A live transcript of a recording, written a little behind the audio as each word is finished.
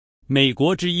美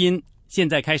国之音现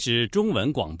在开始中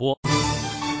文广播。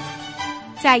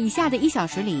在以下的1小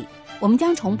时里，我们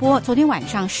将重播昨天晚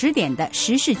上10点的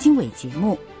时事经纬节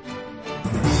目。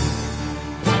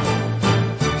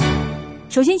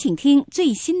首先请听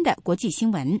最新的国际新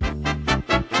闻。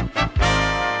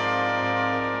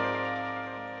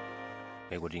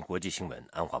美国之音国际新闻，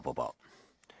安华播报。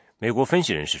美国分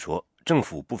析人士说，政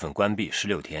府部分关闭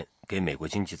16天，给美国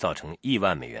经济造成亿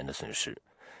万美元的损失，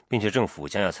并且政府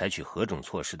将要采取何种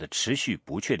措施的持续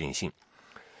不确定性，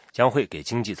将会给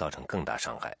经济造成更大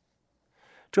伤害。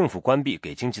政府关闭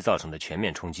给经济造成的全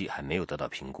面冲击还没有得到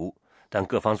评估，但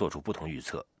各方做出不同预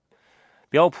测。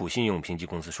标普信用评级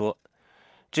公司说，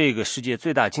这个世界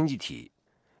最大经济体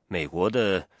美国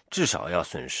的至少要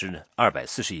损失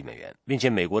240亿美元，并且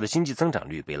美国的经济增长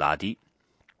率被拉低。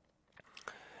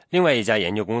另外一家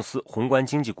研究公司宏观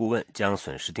经济顾问将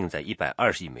损失定在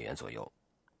120亿美元左右。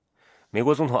美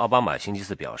国总统奥巴马星期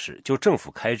四表示，就政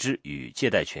府开支与借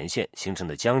贷权限形成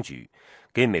的僵局，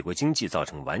给美国经济造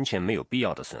成完全没有必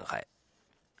要的损害。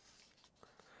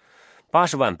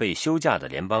80万被休假的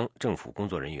联邦政府工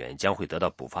作人员将会得到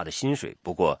补发的薪水，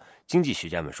不过经济学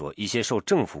家们说，一些受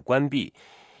政府关闭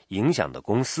影响的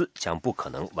公司将不可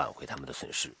能挽回他们的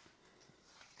损失。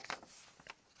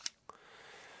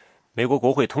美国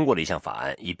国会通过了一项法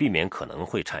案，以避免可能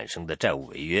会产生的债务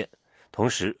违约，同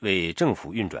时为政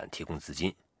府运转提供资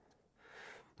金。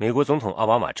美国总统奥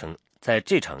巴马称，在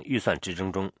这场预算之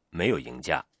争中没有赢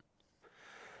家。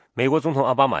美国总统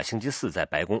奥巴马星期四在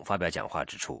白宫发表讲话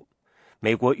指出，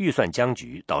美国预算僵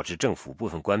局导致政府部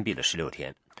分关闭了16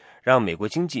天，让美国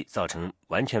经济造成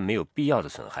完全没有必要的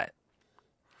损害。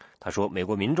他说，美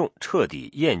国民众彻底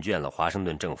厌倦了华盛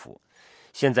顿政府，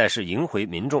现在是赢回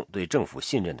民众对政府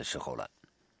信任的时候了。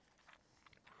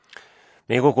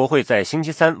美国国会在星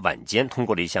期三晚间通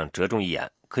过了一项折中议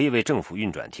案，可以为政府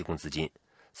运转提供资金。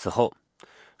此后，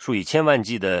数以千万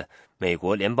计的美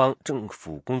国联邦政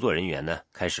府工作人员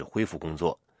开始恢复工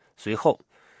作。随后，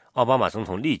奥巴马总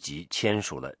统立即签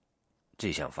署了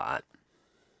这项法案。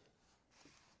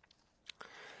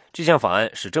这项法案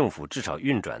使政府至少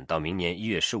运转到明年1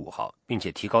月15号，并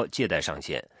且提高借贷上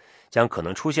限，将可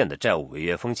能出现的债务违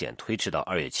约风险推迟到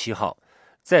2月7号。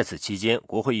在此期间，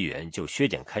国会议员就削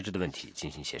减开支的问题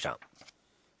进行协商。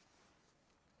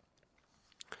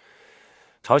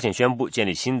朝鲜宣布建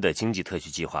立新的经济特区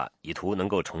计划，以图能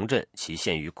够重振其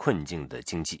陷于困境的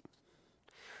经济。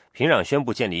平壤宣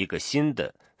布建立一个新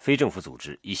的非政府组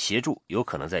织，以协助有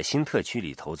可能在新特区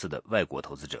里投资的外国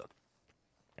投资者。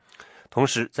同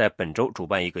时，在本周主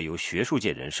办一个由学术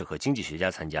界人士和经济学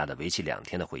家参加的为期2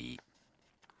天的会议。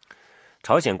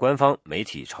朝鲜官方媒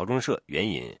体朝中社援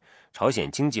引朝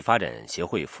鲜经济发展协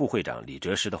会副会长李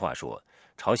哲石的话说，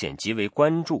朝鲜极为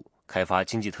关注开发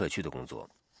经济特区的工作。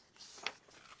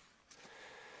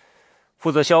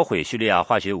负责销毁叙利亚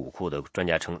化学武库的专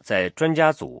家称，在专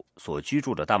家组所居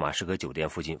住的大马士革酒店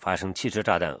附近发生汽车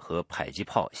炸弹和迫击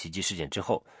炮袭击事件之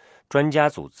后，专家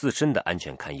组自身的安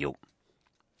全堪忧。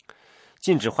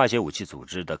禁止化学武器组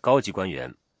织的高级官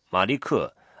员马利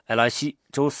克·埃拉西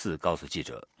周四告诉记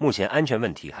者，目前安全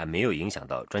问题还没有影响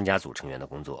到专家组成员的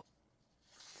工作。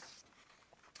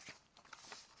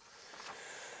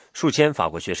数千法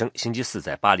国学生星期四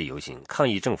在巴黎游行，抗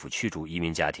议政府驱逐移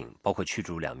民家庭，包括驱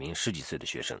逐2名10几岁的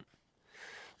学生。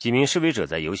几名示威者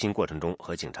在游行过程中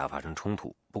和警察发生冲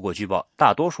突，不过据报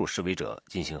大多数示威者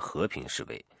进行和平示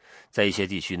威。在一些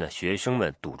地区学生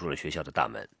们堵住了学校的大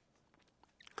门。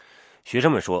学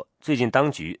生们说，最近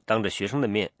当局当着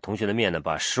同学的面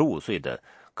把15岁的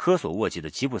科索沃籍的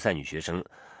吉普赛女学生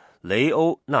雷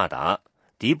欧纳达·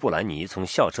迪布兰尼从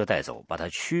校车带走，把她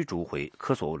驱逐回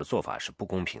科索沃的做法是不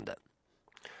公平的。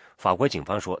法国警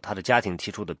方说，她的家庭提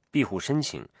出的庇护申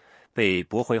请被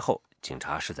驳回后，警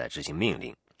察是在执行命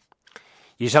令。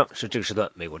以上是这个时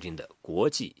段美国之音的国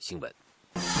际新闻。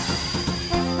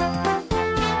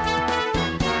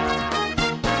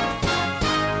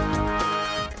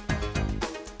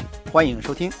欢迎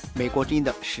收听美国之音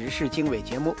的时事经纬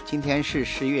节目。今天是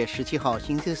10月17号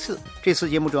星期四。这次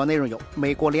节目主要内容有：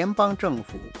美国联邦政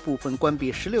府部分关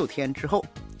闭16天之后，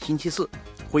星期四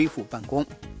恢复办公；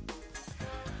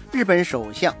日本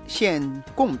首相献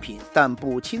贡品但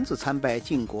不亲自参拜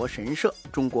靖国神社，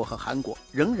中国和韩国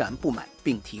仍然不满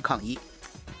并提抗议；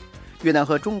越南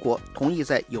和中国同意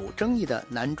在有争议的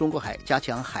南中国海加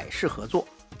强海事合作；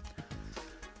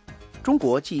中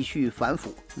国继续反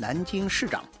腐南京市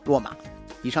长落马。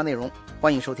以上内容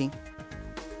欢迎收听。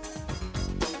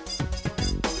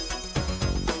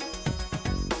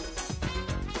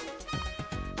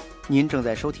您正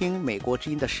在收听美国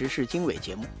之音的时事经纬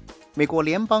节目。美国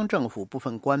联邦政府部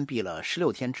分关闭了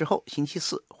16天之后，星期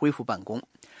四恢复办公。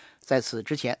在此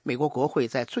之前，美国国会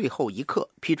在最后一刻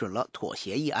批准了妥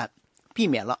协议案，避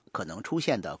免了可能出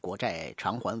现的国债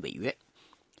偿还违约。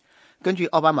根据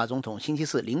奥巴马总统星期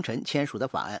四凌晨签署的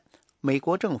法案，美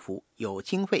国政府有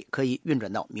经费可以运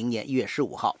转到明年1月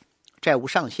15号，债务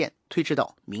上限推迟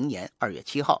到明年2月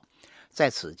7号。在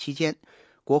此期间，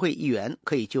国会议员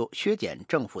可以就削减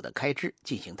政府的开支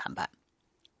进行谈判。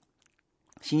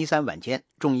星期三晚间，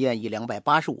众议院以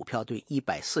285票对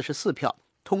144票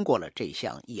通过了这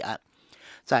项议案。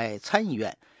在参议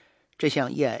院，这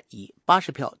项议案以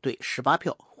80票对18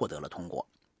票获得了通过。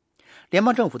联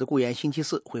邦政府的雇员星期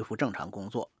四恢复正常工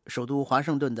作。首都华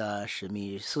盛顿的史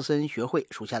密斯森学会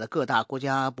属下的各大国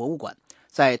家博物馆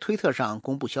在推特上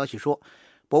公布消息说，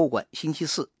博物馆星期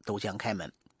四都将开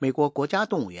门。美国国家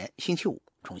动物园星期五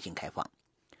重新开放。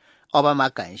奥巴马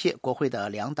感谢国会的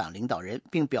两党领导人，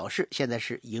并表示现在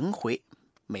是赢回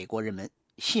美国人们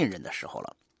信任的时候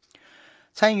了。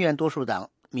参议院多数党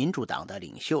民主党的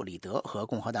领袖里德和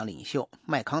共和党领袖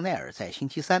麦康奈尔在星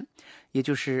期三，也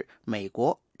就是美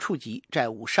国触及债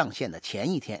务上限的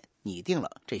前一天，拟定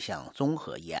了这项综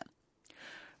合议案。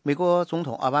美国总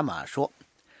统奥巴马说，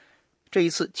这一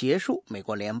次结束美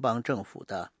国联邦政府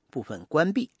的部分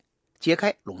关闭，揭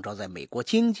开笼罩在美国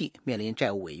经济面临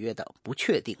债务违约的不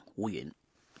确定乌云。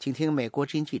请听美国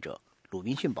之音记者鲁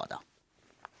滨逊报道。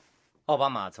奥巴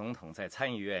马总统在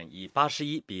参议院以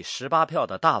81比18票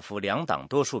的大幅两党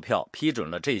多数票批准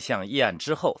了这项议案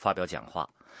之后发表讲话。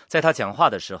在他讲话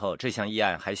的时候，这项议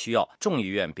案还需要众议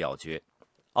院表决。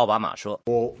奥巴马说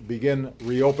We'll begin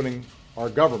reopening our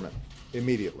government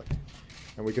immediately,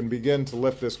 and we can begin to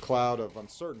lift this cloud of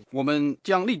uncertainty. 我们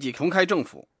将立即重开政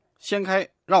府，掀开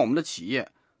让我们的企业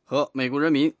和美国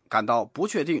人民感到不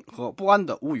确定和不安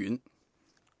的乌云。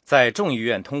在众议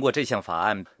院通过这项法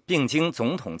案并经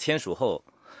总统签署后，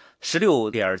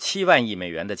 16.7万亿美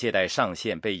元的借贷上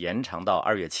限被延长到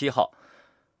2月7号，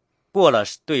过了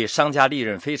对商家利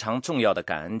润非常重要的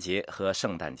感恩节和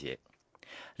圣诞节。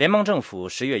联邦政府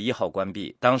10月1号关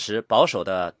闭，当时保守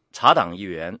的茶党议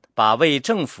员把为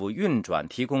政府运转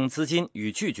提供资金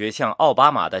与拒绝向奥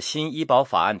巴马的新医保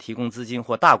法案提供资金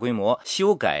或大规模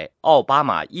修改奥巴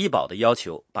马医保的要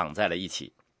求绑在了一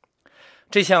起。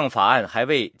这项法案还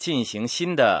为进行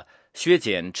新的削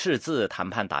减赤字谈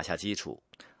判打下基础，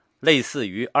类似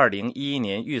于2011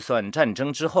年预算战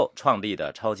争之后创立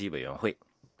的超级委员会。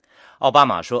奥巴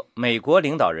马说，美国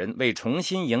领导人为重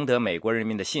新赢得美国人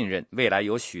民的信任，未来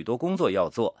有许多工作要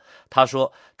做。他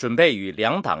说，准备与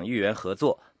两党议员合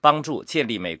作，帮助建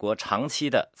立美国长期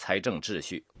的财政秩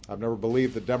序。I've never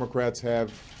believed that Democrats have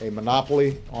a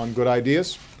monopoly on good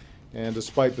ideas, and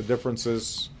despite the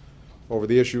differences over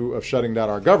the issue of shutting down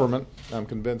our government, I'm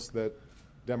convinced that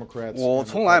Democrats... 我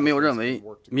从来没有认为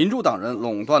民主党人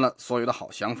垄断了所有的好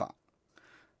想法，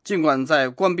尽管在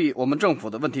关闭我们政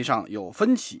府的问题上有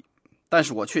分歧，但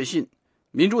是我确信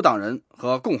民主党人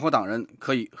和共和党人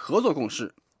可以合作共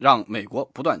事，让美国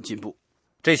不断进步。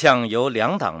这项由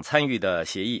两党参与的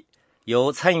协议，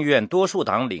由参议院多数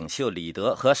党领袖里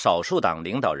德和少数党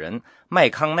领导人麦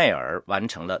康奈尔完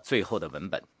成了最后的文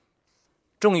本。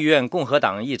众议院共和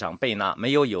党议长贝纳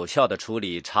没有有效地处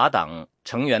理茶党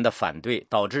成员的反对，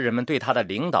导致人们对他的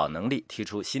领导能力提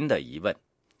出新的疑问。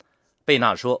贝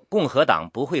纳说，共和党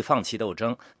不会放弃斗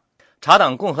争。茶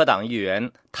党共和党议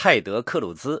员泰德·克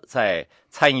鲁兹在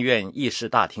参议院议事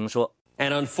大厅说 And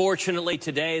unfortunately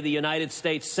today the United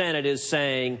States Senate is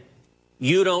saying,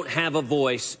 you don't have a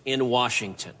voice in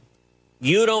Washington.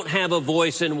 You don't have a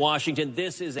voice in Washington.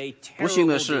 This is a 不幸 terrible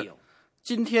的是 deal.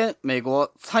 今天美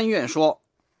国参议院说，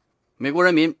美国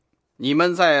人民，你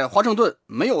们在华盛顿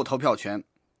没有投票权，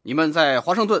你们在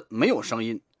华盛顿没有声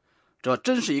音，这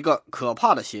真是一个可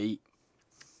怕的协议。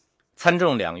参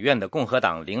众两院的共和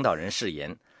党领导人誓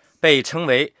言，被称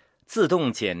为自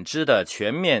动减支的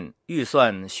全面预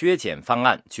算削减方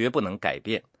案绝不能改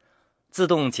变。自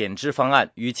动减支方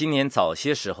案于今年早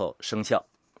些时候生效。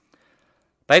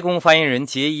白宫发言人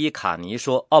杰伊·卡尼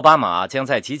说，奥巴马将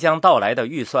在即将到来的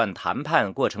预算谈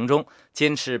判过程中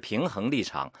坚持平衡立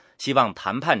场，希望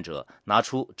谈判者拿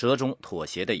出折中妥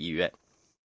协的意愿。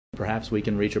Perhaps we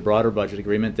can reach a broader budget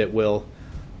agreement that will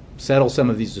settle some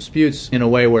of these disputes in a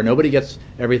way where nobody gets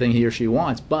everything he or she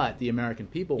wants, but the American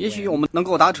people 也许我们能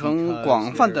够达成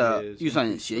广泛的预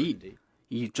算协议，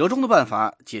以折中的办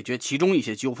法解决其中一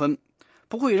些纠纷，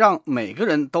不会让每个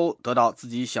人都得到自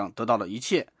己想得到的一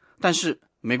切，但是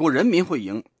美国人民会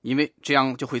赢，因为这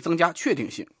样就会增加确定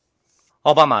性。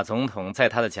奥巴马总统在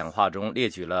他的讲话中列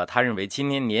举了他认为今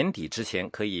年年底之前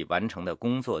可以完成的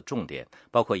工作重点，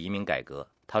包括移民改革。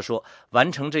他说，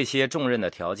完成这些重任的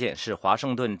条件是华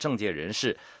盛顿政界人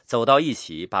士走到一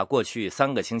起，把过去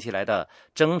3个星期来的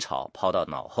争吵抛到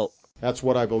脑后。 That's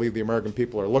what I believe the American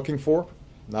people are looking for,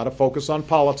 not a focus on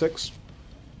politics,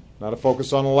 not a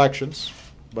focus on elections,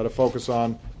 but a focus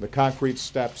on the concrete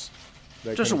steps.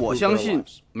 这是我相信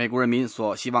美国人民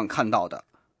所希望看到的，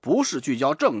不是聚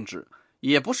焦政治，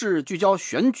也不是聚焦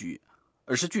选举，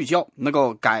而是聚焦能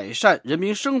够改善人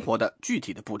民生活的具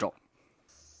体的步骤。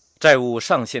债务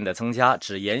上限的增加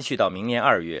只延续到明年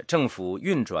2月，政府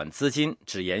运转资金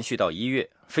只延续到1月。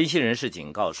分析人士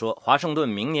警告说，华盛顿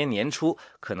明年年初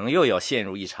可能又要陷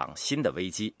入一场新的危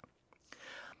机。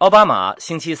奥巴马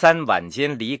星期3晚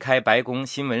间离开白宫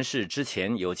新闻室之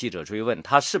前，有记者追问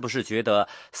他是不是觉得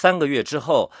3个月之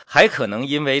后还可能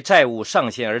因为债务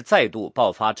上限而再度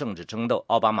爆发政治争斗。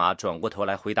奥巴马转过头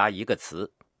来回答一个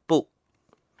词：不。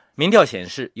民调显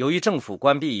示，由于政府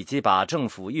关闭以及把政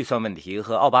府预算问题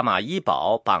和奥巴马医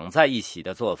保绑在一起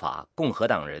的做法，共和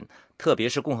党人，特别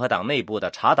是共和党内部的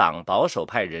茶党保守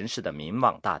派人士的民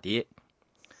望大跌。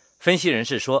分析人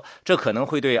士说，这可能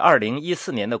会对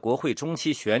2014年的国会中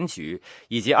期选举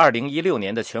以及2016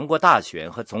年的全国大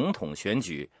选和总统选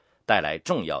举带来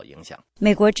重要影响。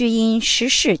美国之音时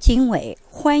事经纬，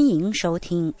欢迎收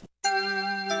听。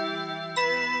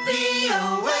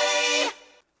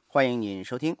欢迎您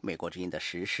收听美国之音的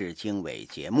时事经纬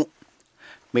节目。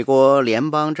美国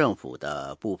联邦政府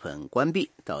的部分关闭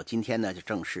到今天呢就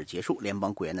正式结束，联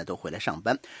邦雇员呢都回来上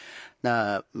班。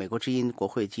那美国之音国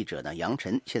会记者呢杨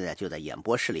晨现在就在演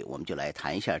播室里，我们就来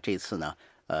谈一下这次呢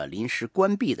临时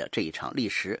关闭的这一场历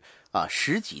时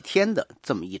10几天的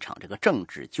这么一场这个政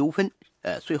治纠纷，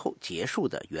最后结束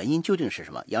的原因究竟是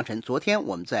什么？杨晨，昨天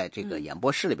我们在这个演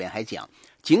播室里边还讲，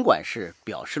尽管是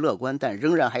表示乐观，但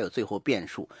仍然还有最后变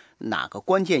数，哪个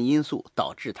关键因素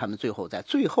导致他们最后在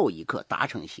最后一刻达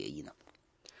成协议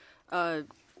呢？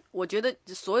我觉得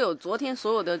昨天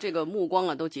所有的这个目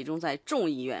光都集中在众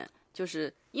议院，就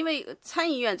是因为参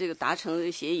议院这个达成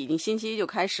的协议已经星期一就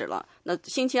开始了，那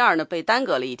星期2呢被耽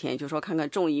搁了一天，就说看看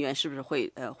众议院是不是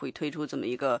会推出这么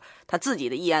一个他自己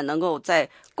的议案，能够在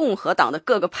共和党的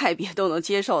各个派别都能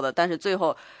接受的，但是最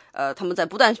后他们在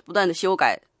不断的修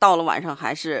改，到了晚上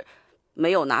还是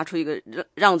没有拿出一个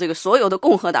让这个所有的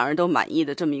共和党人都满意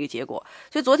的这么一个结果。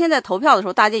所以昨天在投票的时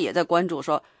候，大家也在关注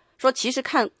说其实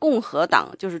看共和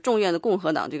党就是众院的共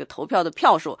和党这个投票的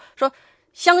票数，说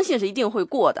相信是一定会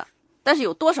过的，但是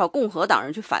有多少共和党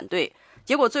人去反对？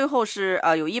结果最后是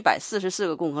有144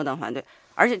个共和党反对，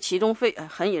而且其中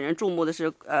很引人注目的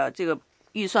是这个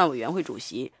预算委员会主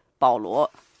席保罗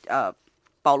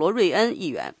瑞恩议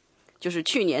员，就是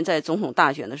去年在总统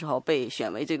大选的时候被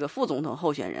选为这个副总统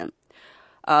候选人。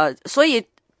所以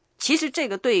其实这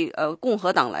个对共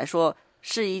和党来说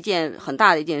是一件很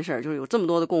大的一件事，就是有这么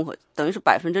多的等于是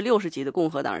60%几的共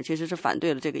和党人其实是反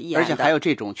对了这个议案的，而且还有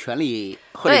这种权力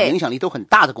或者影响力都很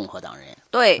大的共和党人。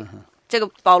对，这个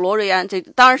保罗瑞安，这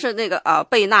当然是那个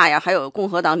贝纳呀，还有共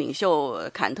和党领袖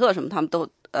坎特什么，他们都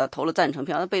投了赞成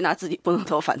票，那贝纳自己不能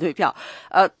投反对票。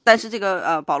但是这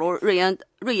个保罗瑞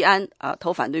安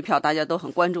投反对票，大家都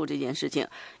很关注这件事情，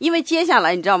因为接下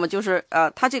来你知道吗？就是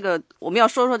他这个我们要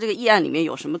说说这个议案里面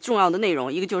有什么重要的内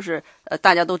容。一个就是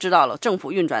大家都知道了，政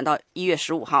府运转到1月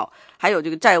15号，还有这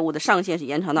个债务的上限是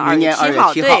延长到2月7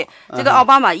号。对，这个奥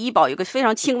巴马医保有个非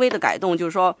常轻微的改动，就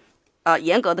是说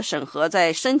严格的审核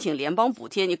在申请联邦补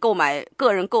贴，你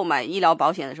个人购买医疗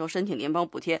保险的时候申请联邦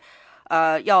补贴，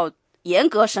要严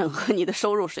格审核你的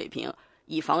收入水平，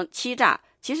以防欺诈。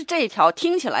其实这一条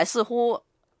听起来似乎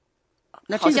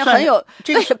好像很有，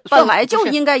这个本来就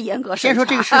应该严格审查。先说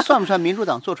这个事算不算民主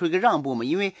党做出一个让步嘛？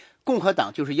因为共和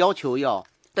党就是要求要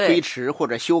推迟或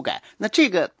者修改，那这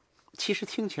个其实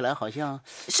听起来好像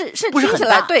是听起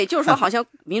来对，就是说好像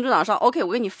民主党说OK，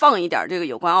 我给你放一点这个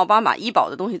有关奥巴马医保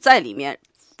的东西在里面，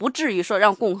不至于说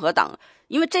让共和党。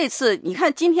因为这次你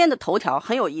看今天的头条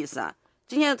很有意思啊，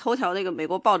今天的头条那个美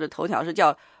国报纸头条是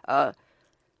叫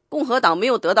共和党没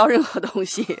有得到任何东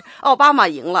西，奥巴马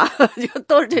赢了，就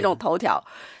都是这种头条。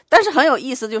但是很有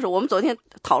意思，就是我们昨天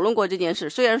讨论过这件事，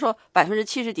虽然说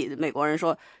70%几的美国人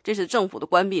说这是政府的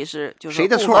关闭是就是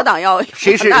共和党要有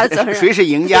很大的责任，谁是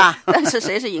赢家？但是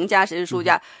谁是赢家，谁是输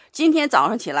家？今天早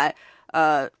上起来，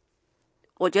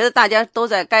我觉得大家都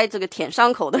在该这个舔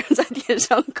伤口的人在舔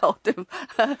伤口，对吧？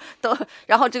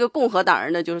然后这个共和党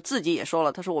人呢，就是自己也说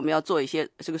了，他说我们要做一些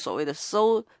这个所谓的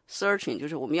soul searching， 就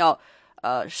是我们要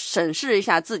审视一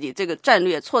下自己这个战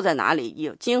略错在哪里，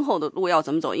有今后的路要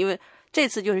怎么走，因为这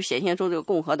次就是显现出这个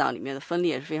共和党里面的分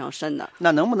裂是非常深的。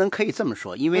那能不能可以这么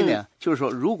说？因为呢，就是说，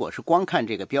如果是光看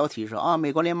这个标题说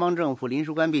美国联邦政府临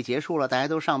时关闭结束了，大家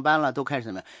都上班了，都开始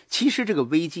怎么样？其实这个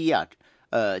危机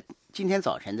今天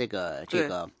早晨这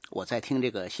个我在听这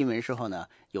个新闻时候呢，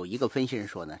有一个分析人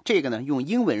说呢，这个呢用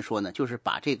英文说呢，就是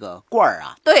把这个罐儿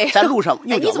啊，对，在路上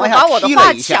用脚你怎么把我的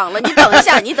话抢了？你等一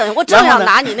下，我正要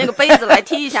拿你那个杯子来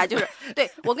踢一下，就是对，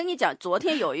我跟你讲，昨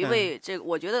天有一位这个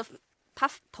我觉得他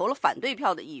投了反对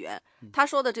票的议员，他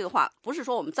说的这个话不是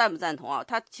说我们赞不赞同啊，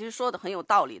他其实说的很有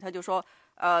道理，他就说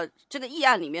这个议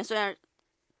案里面虽然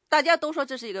大家都说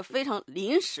这是一个非常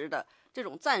临时的这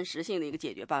种暂时性的一个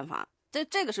解决办法，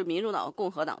这个是民主党和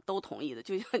共和党都同意的，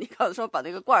就像你刚才说把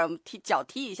那个罐儿脚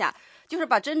踢一下，就是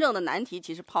把真正的难题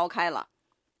其实抛开了，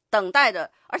等待着。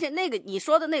而且那个你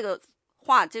说的那个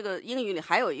话，这个英语里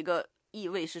还有一个意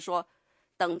味是说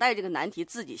等待这个难题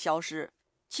自己消失，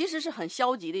其实是很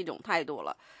消极的一种态度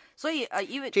了。所以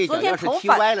因为昨天要是踢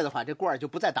歪了的话，这罐儿就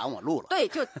不再挡我路了。对，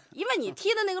就因为你踢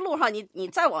的那个路上，你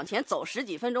再往前走10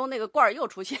几分钟，那个罐儿又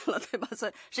出现了，对吧？所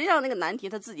以实际上那个难题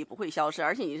它自己不会消失，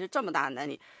而且你是这么大的难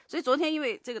题。所以昨天因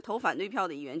为这个投反对票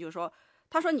的议员就说，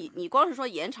他说你光是说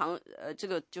延长这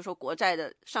个就说国债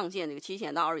的上限这个期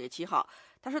限到2月7号，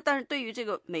他说但是对于这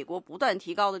个美国不断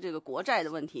提高的这个国债的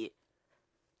问题，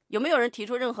有没有人提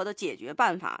出任何的解决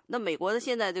办法？那美国的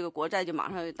现在这个国债就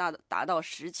马上就达到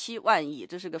17万亿，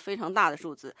这是个非常大的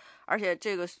数字。而且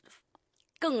这个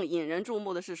更引人注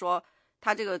目的是说，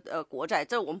它这个国债，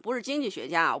这我们不是经济学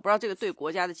家啊，我不知道这个对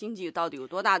国家的经济到底有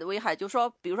多大的危害。就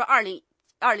说比如说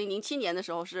2007年的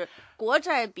时候是国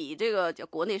债比这个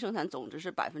国内生产总值是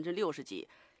60%几，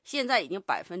现在已经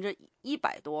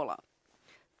100%多了。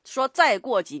说再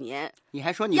过几年，你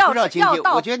还说你不知道经济，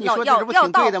我觉得你说这不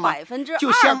挺对的吗？要到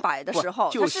200%的时候，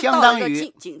就相当于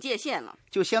警戒线了，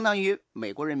就相当于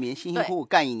美国人民辛辛苦苦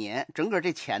干1年，整个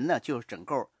这钱呢就整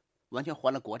够完全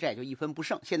还了国债，就1分不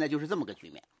剩。现在就是这么个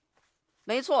局面。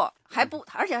没错，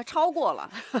而且还超过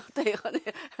了。对，和那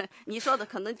个你说的，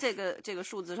可能这个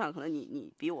数字上，可能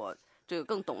你比我这个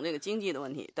更懂这个经济的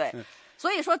问题。对，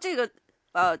所以说这个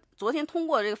昨天通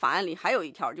过这个法案里还有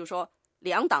一条，就是说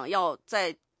两党要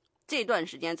在这段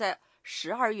时间，在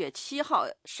12月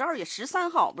13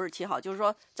号，不是7号，就是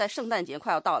说在圣诞节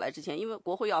快要到来之前，因为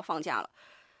国会要放假了，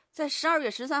在12月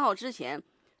13号之前，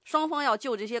双方要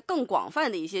就这些更广泛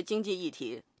的一些经济议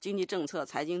题、经济政策、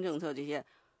财经政策这些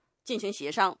进行协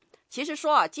商。其实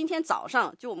说啊，今天早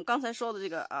上就我们刚才说的这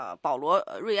个保罗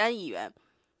瑞安议员，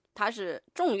他是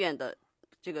众院的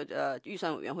这个预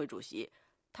算委员会主席，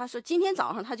他说今天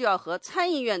早上他就要和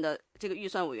参议院的这个预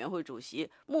算委员会主席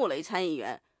穆雷参议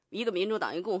员，一个民主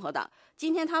党一个共和党，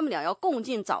今天他们俩要共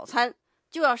进早餐，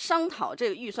就要商讨这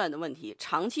个预算的问题，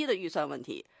长期的预算问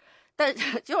题。但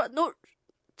就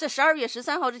这12月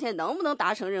13号之前能不能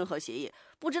达成任何协议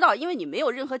不知道，因为你没有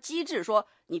任何机制说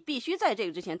你必须在这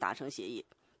个之前达成协议。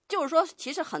就是说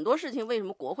其实很多事情为什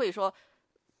么国会说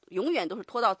永远都是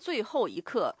拖到最后一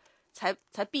刻才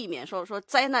避免说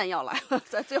灾难要来了，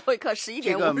在最后一刻11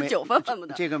点59分恨不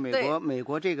得。这个美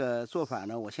国这个做法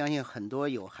呢，我相信很多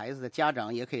有孩子的家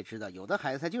长也可以知道，有的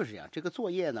孩子他就是这样，这个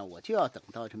作业呢我就要等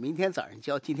到明天早上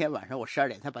交，今天晚上我12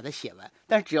点才把它写完，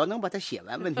但是只要能把它写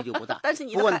完，问题就不大。但是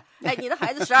你的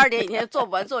孩子12点以前做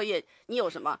不完作业，你有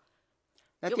什么？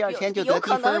那第二天就得低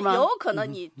分吗？有可能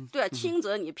你对轻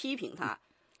则你批评他，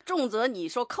重则你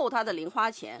说扣他的零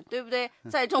花钱，对不对？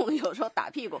再重的有时候打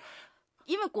屁股。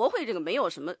因为国会这个没有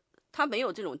什么，它没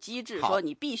有这种机制说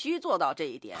你必须做到这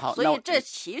一点，所以这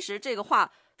其实这个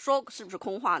话说是不是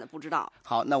空话呢？不知道。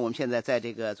好，那我们现在在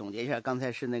这个总结一下，刚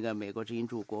才是那个美国之音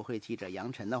驻国会记者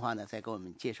杨晨的话呢，再给我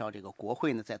们介绍这个国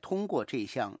会呢在通过这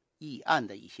项议案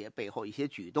的一些背后一些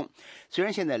举动。虽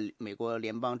然现在美国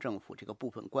联邦政府这个部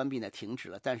分关闭呢停止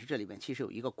了，但是这里面其实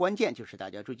有一个关键，就是大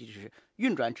家注意，就是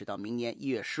运转直到明年1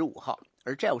月15号，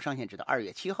而债务上限直到2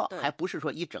月7号，还不是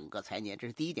说一整个财年，这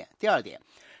是第一点。第二点，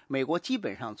美国基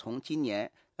本上从今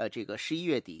年这个11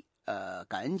月底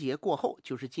感恩节过后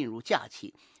就是进入假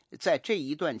期，在这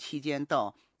一段期间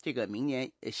到这个明年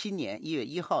新年1月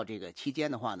1号这个期间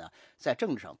的话呢，在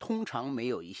政治上通常没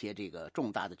有一些这个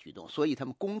重大的举动，所以他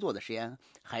们工作的时间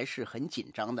还是很紧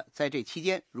张的。在这期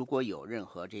间如果有任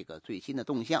何这个最新的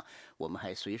动向，我们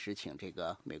还随时请这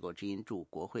个美国之音驻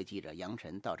国会记者杨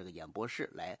晨到这个演播室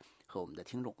来和我们的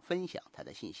听众分享他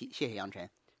的信息。谢谢杨晨。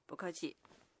不客气。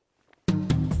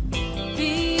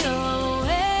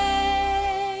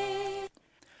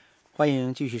欢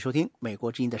迎继续收听美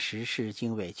国之音的时事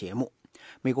经纬节目。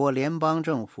美国联邦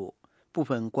政府部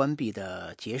分关闭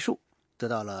的结束得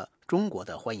到了中国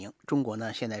的欢迎。中国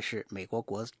呢，现在是美国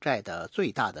国债的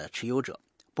最大的持有者。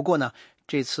不过呢，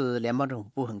这次联邦政府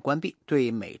部分关闭对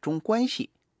美中关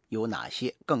系有哪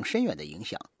些更深远的影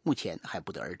响，目前还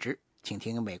不得而知。请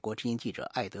听美国之音记者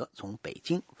艾德从北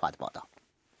京发的报道。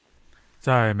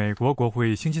在美国国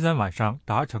会星期三晚上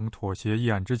达成妥协议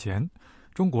案之前，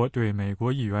中国对美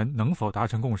国议员能否达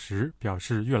成共识表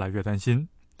示越来越担心。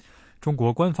中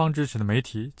国官方支持的媒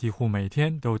体几乎每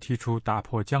天都提出打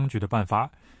破僵局的办法，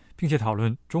并且讨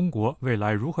论中国未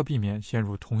来如何避免陷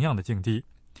入同样的境地。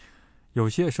有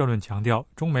些社论强调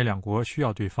中美两国需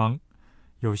要对方，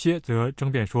有些则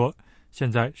争辩说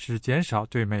现在是减少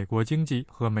对美国经济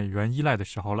和美元依赖的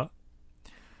时候了。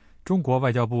中国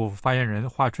外交部发言人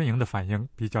华春莹的反应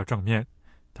比较正面，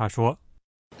他说：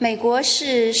美国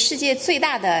是世界最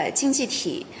大的经济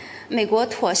体，美国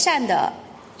妥善地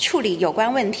处理有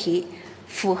关问题，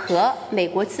符合美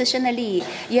国自身的利益，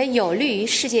也有利于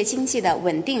世界经济的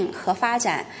稳定和发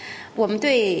展。我们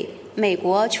对美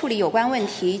国处理有关问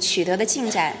题取得的进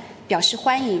展表示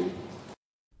欢迎。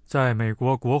在美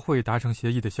国国会达成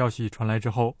协议的消息传来之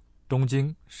后，东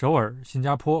京、首尔、新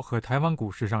加坡和台湾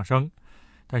股市上升，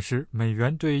但是美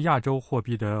元对亚洲货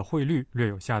币的汇率略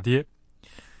有下跌。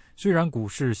虽然股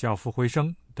市小幅回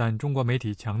升，但中国媒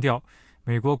体强调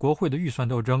美国国会的预算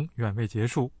斗争远未结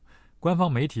束。官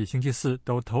方媒体星期四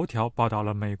都头条报道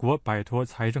了美国摆脱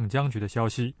财政僵局的消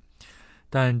息，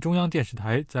但中央电视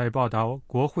台在报道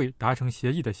国会达成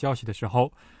协议的消息的时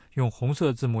候，用红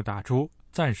色字幕打出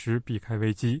暂时避开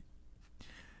危机。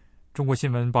中国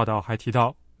新闻报道还提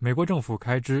到，美国政府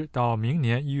开支到明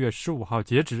年1月15号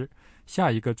截止，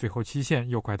下一个最后期限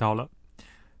又快到了。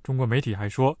中国媒体还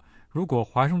说，如果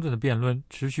华盛顿的辩论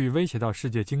持续威胁到世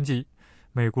界经济，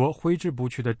美国挥之不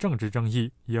去的政治争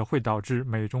议也会导致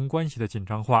美中关系的紧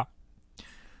张化。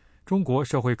中国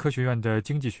社会科学院的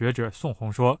经济学者宋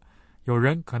红说，有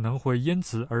人可能会因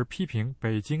此而批评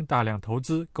北京大量投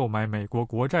资购买美国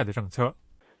国债的政策。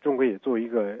中国也作为一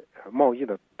个贸易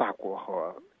的大国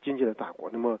和经济的大国，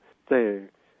那么在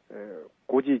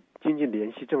国际经济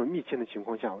联系这么密切的情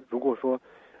况下，如果说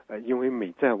因为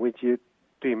美债危机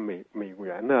对美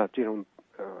元的这种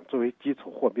作为基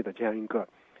础货币的这样一个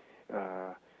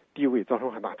地位造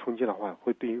成很大冲击的话，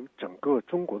会对于整个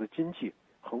中国的经济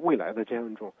和未来的这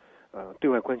样一种对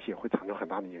外关系也会产生很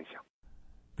大的影响。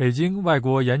北京外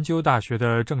国研究大学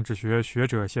的政治学学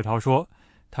者谢涛说，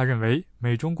他认为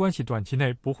美中关系短期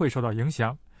内不会受到影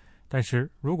响，但是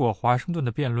如果华盛顿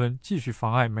的辩论继续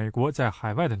妨碍美国在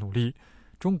海外的努力，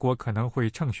中国可能会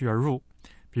乘虚而入，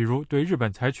比如对日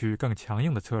本采取更强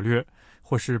硬的策略，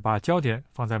或是把焦点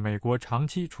放在美国长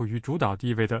期处于主导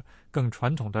地位的更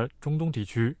传统的中东地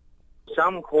区。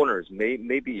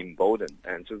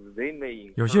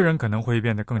有些人可能会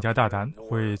变得更加大胆，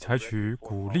会采取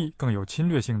鼓励更有侵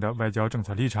略性的外交政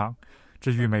策立场。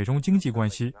至于美中经济关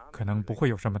系，可能不会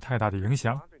有什么太大的影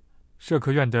响。社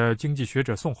科院的经济学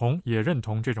者宋红也认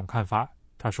同这种看法。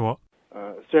他说，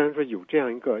虽然说有这样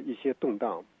一些动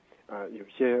荡，有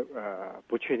些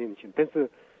不确定性，但是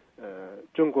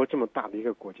中国这么大的一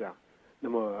个国家，那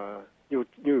么又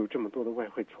有这么多的外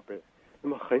汇储备，那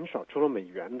么很少除了美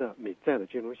元的美债的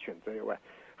这种选择以外，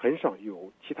很少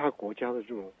有其他国家的这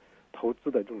种投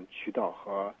资的这种渠道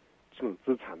和这种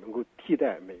资产能够替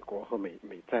代美国和美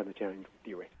债的这样一种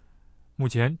地位。目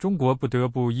前中国不得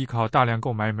不依靠大量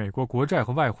购买美国国债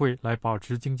和外汇来保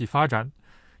持经济发展。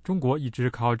中国一直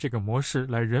靠这个模式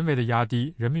来人为的压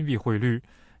低人民币汇率，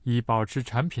以保持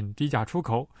产品低价出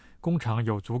口，工厂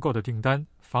有足够的订单，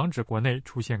防止国内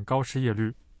出现高失业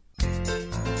率。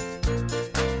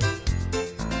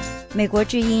美国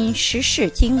之音时事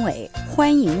经纬，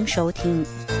欢迎收听。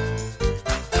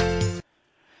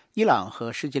伊朗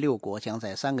和世界6国将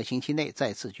在3个星期内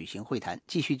再次举行会谈，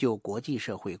继续就国际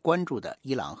社会关注的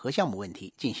伊朗核项目问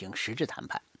题进行实质谈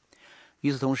判。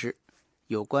与此同时，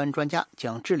有关专家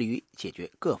将致力于解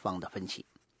决各方的分歧。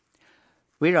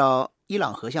围绕伊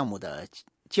朗核项目的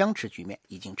僵持局面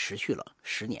已经持续了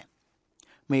10年。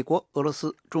美国、俄罗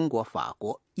斯、中国、法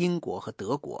国、英国和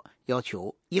德国要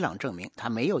求伊朗证明他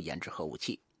没有研制核武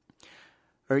器，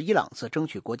而伊朗则争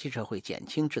取国际社会减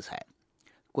轻制裁。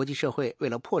国际社会为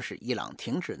了迫使伊朗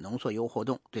停止浓缩铀活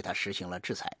动，对他实行了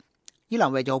制裁。伊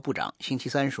朗外交部长星期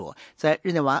三说，在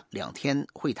日内瓦2天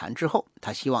会谈之后，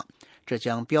他希望这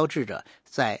将标志着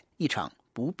在一场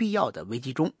不必要的危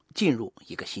机中进入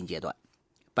一个新阶段。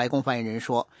白宫发言人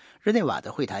说，日内瓦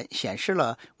的会谈显示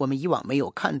了我们以往没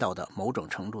有看到的某种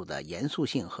程度的严肃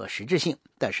性和实质性，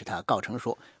但是他告称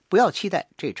说，不要期待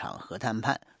这场核谈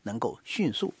判能够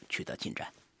迅速取得进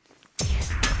展。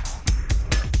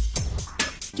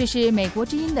这是美国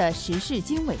之音的时事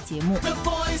经纬节目。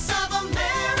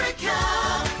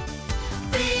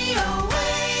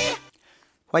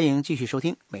欢迎继续收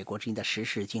听美国之音的时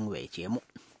事经纬节目。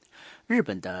日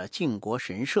本的靖国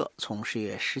神社从10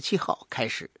月17号开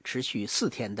始持续4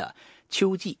天的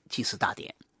秋季祭祀大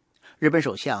典。日本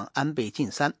首相安倍晋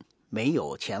三没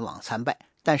有前往参拜，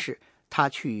但是他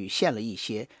去献了一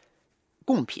些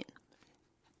贡品，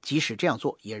即使这样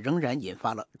做，也仍然引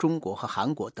发了中国和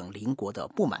韩国等邻国的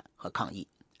不满和抗议。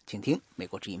请听美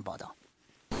国之音报道。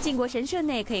靖国神社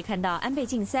内可以看到安倍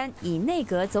晋三以内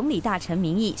阁总理大臣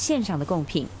名义献上的贡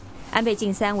品。安倍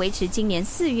晋三维持今年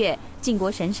4月靖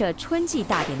国神社春季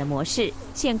大典的模式，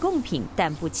献贡品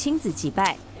但不亲自祭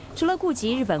拜。除了顾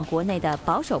及日本国内的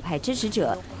保守派支持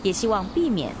者，也希望避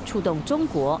免触动中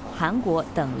国、韩国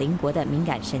等邻国的敏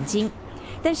感神经。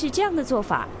但是这样的做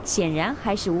法显然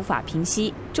还是无法平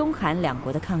息中韩两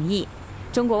国的抗议。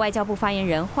中国外交部发言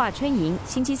人华春莹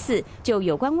星期4就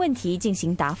有关问题进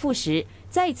行答复时，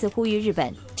再一次呼吁日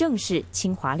本正视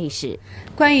侵华历史。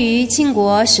关于靖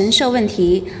国神社问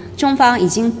题，中方已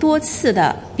经多次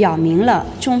地表明了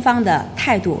中方的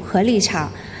态度和立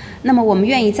场。那么我们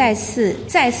愿意再次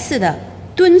地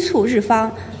敦促日方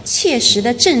切实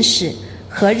地正视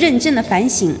和认真地反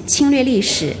省侵略历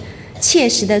史，切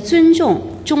实地尊重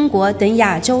中国等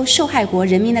亚洲受害国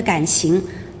人民的感情，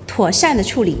妥善地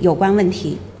处理有关问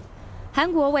题。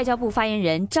韩国外交部发言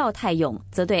人赵泰勇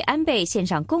则对安倍献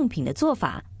上贡品的做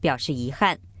法表示遗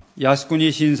憾。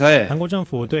韩国政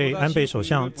府对安倍首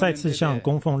相再次向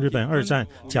供奉日本2战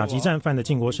甲级战犯的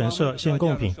靖国神社献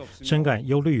贡品深感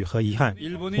忧虑和遗憾。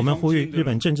我们呼吁日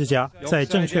本政治家在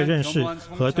正确认识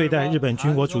和对待日本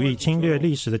军国主义侵略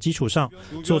历史的基础上，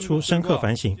做出深刻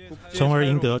反省，从而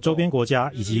赢得周边国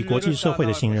家以及国际社会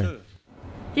的信任。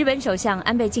日本首相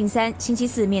安倍晋三星期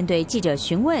4面对记者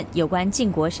询问有关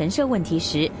靖国神社问题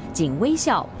时，仅微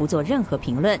笑不做任何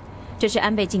评论。这是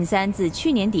安倍晋三自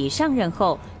去年底上任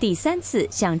后第3次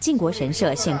向靖国神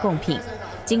社献贡品。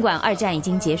尽管2战已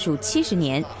经结束70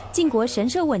年，靖国神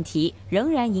社问题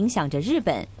仍然影响着日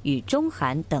本与中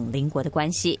韩等邻国的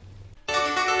关系。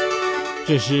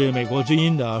这是美国之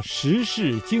音的时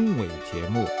事经纬节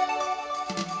目。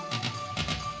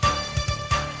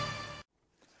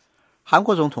韩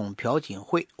国总统朴槿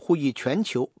惠呼吁全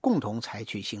球共同采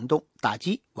取行动打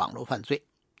击网络犯罪。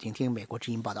请听美国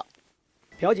之音报道。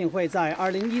朴槿惠在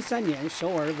2013年首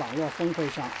尔网络峰会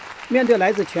上，面对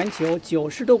来自全球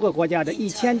90多个国家的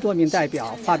1000多名代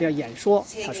表发表演说。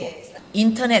他说，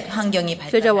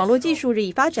随着网络技术日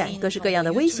益发展，各式各样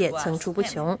的威胁层出不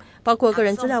穷，包括个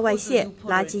人资料外泄、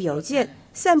垃圾邮件、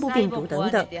散布病毒等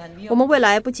等。我们未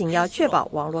来不仅要确保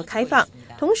网络开放，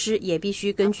同时也必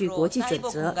须根据国际准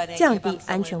则降低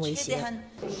安全威胁。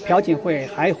朴槿惠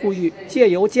还呼吁借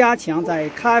由加强在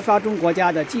开发中国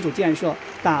家的基础建设，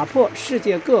打破世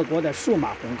界各国的数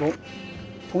码鸿沟。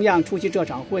同样出席这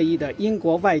场会议的英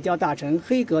国外交大臣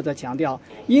黑格则强调，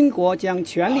英国将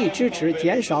全力支持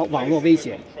减少网络危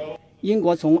险。英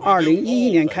国从2011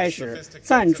年开始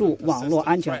赞助网络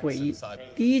安全会议，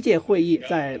第1届会议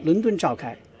在伦敦召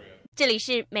开。这里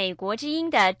是美国之音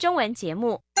的中文节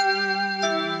目。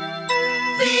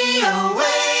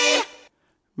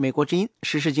美国之音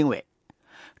时事经纬，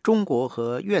中国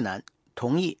和越南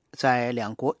同意在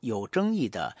两国有争议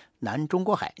的南中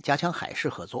国海加强海事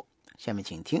合作。下面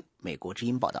请听美国之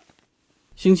音报道。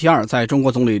星期2，在中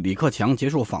国总理李克强结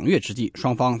束访越之际，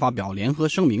双方发表联合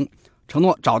声明，承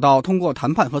诺找到通过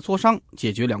谈判和磋商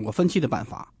解决两国分歧的办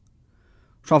法。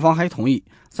双方还同意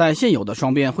在现有的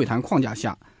双边会谈框架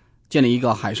下，建立一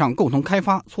个海上共同开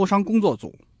发磋商工作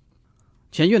组。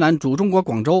前越南驻中国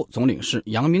广州总领事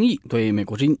杨明义对美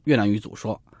国之音越南语组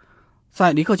说，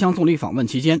在李克强总理访问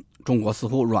期间，中国似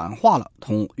乎软化了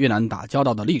同越南打交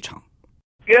道的立场。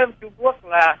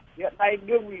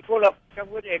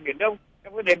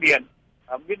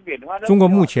中国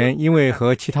目前因为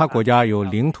和其他国家有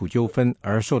领土纠纷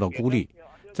而受到孤立，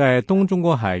在东中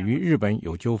国海与日本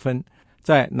有纠纷，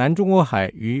在南中国海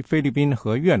与菲律宾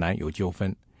和越南有纠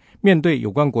纷。面对有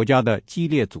关国家的激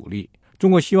烈阻力，中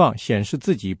国希望显示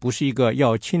自己不是一个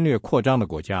要侵略扩张的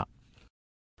国家。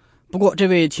不过，这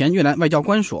位前越南外交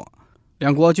官说，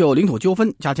两国就领土纠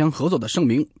纷加强合作的声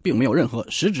明并没有任何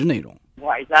实质内容。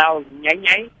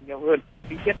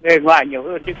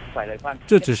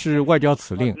这只是外交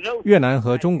辞令。越南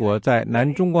和中国在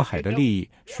南中国海的利益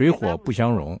水火不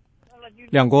相容，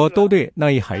两国都对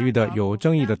那一海域的有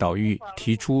争议的岛屿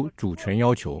提出主权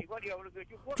要求。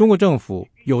中国政府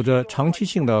有着长期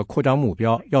性的扩张目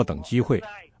标，要等机会，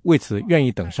为此愿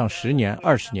意等上10年、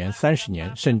20年、30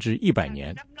年，甚至100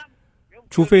年。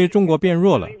除非中国变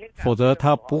弱了，否则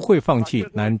他不会放弃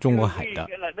南中国海的。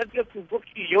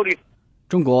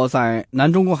中国在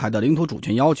南中国海的领土主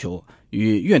权要求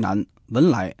与越南、文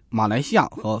莱、马来西亚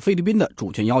和菲律宾的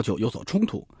主权要求有所冲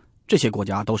突，这些国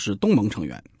家都是东盟成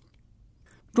员。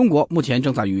中国目前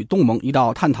正在与东盟一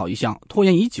道探讨一项拖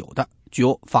延已久的具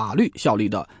有法律效力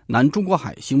的南中国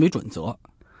海行为准则，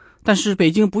但是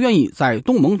北京不愿意在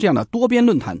东盟这样的多边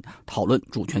论坛讨论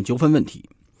主权纠纷问题，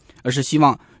而是希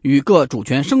望与各主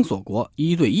权声索国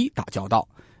一对一打交道，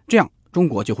这样中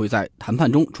国就会在谈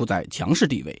判中处在强势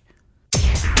地位。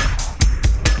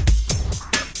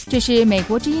这是美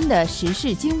国之音的时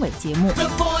事经纬节目。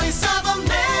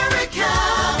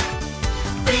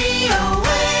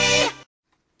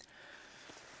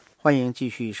欢迎继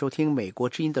续收听美国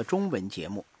之音的中文节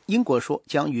目。英国说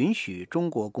将允许中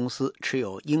国公司持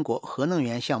有英国核能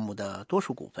源项目的多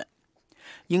数股份。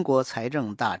英国财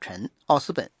政大臣奥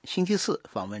斯本星期四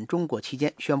访问中国期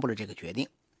间宣布了这个决定。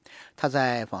他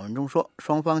在访问中说，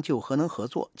双方就核能合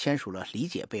作签署了理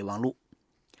解备忘录。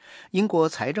英国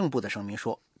财政部的声明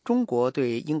说，中国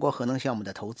对英国核能项目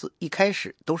的投资一开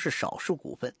始都是少数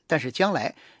股份，但是将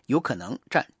来有可能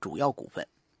占主要股份。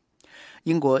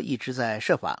英国一直在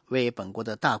设法为本国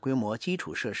的大规模基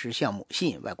础设施项目吸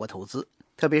引外国投资，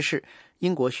特别是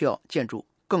英国需要建筑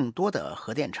更多的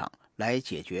核电厂来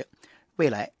解决未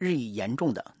来日益严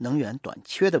重的能源短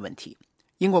缺的问题。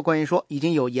英国官员说，已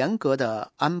经有严格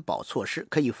的安保措施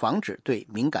可以防止对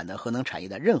敏感的核能产业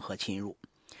的任何侵入。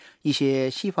一些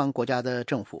西方国家的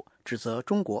政府指责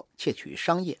中国窃取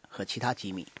商业和其他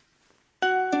机密。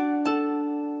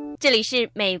这里是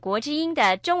美国之音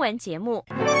的中文节目。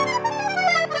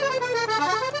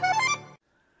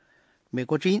美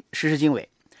国之音时事经纬，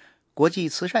国际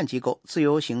慈善机构自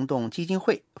由行动基金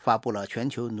会发布了全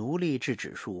球奴隶制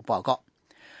指数报告，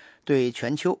对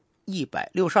全球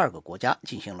162个国家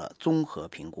进行了综合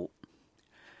评估。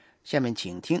下面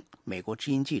请听美国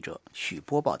之音记者许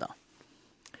波报道。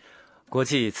国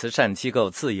际慈善机构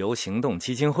自由行动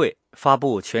基金会发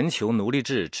布全球奴隶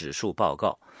制指数报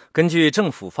告。根据政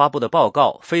府发布的报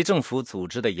告、非政府组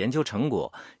织的研究成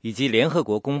果以及联合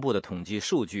国公布的统计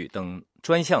数据等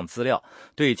专项资料，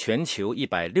对全球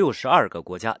162个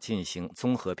国家进行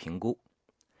综合评估。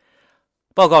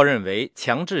报告认为，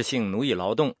强制性奴役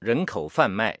劳动、人口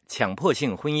贩卖、强迫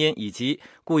性婚姻以及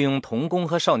雇佣童工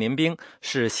和少年兵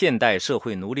是现代社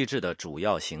会奴隶制的主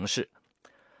要形式。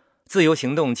自由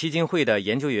行动基金会的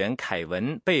研究员凯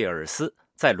文·贝尔斯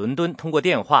在伦敦通过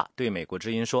电话对美国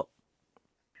之音说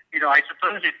：“I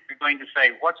suppose if you're going to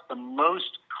say what's the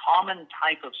most common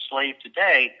type of slave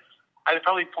today, I would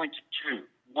probably point to two.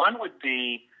 One would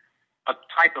be a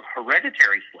type of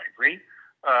hereditary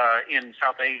slavery.In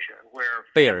South Asia, where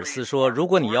贝尔斯说，如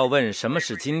果你要问什么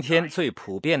是今天最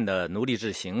普遍的奴隶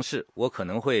制形式，我可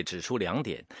能会指出2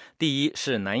点。第一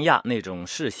是南亚那种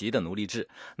世袭的奴隶制，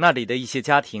那里的一些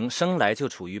家庭生来就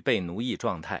处于被奴役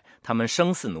状态，他们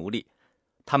生是奴隶，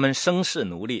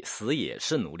死也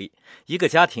是奴隶，一个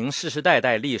家庭世世代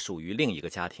代隶属于另一个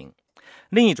家庭。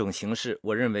另一种形式，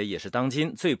我认为也是当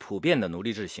今最普遍的奴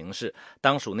隶制形式，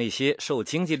当属那些受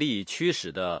经济利益驱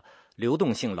使的流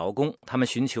动性劳工，他们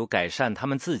寻求改善他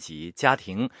们自己、家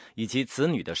庭以及子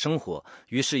女的生活，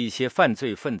于是一些犯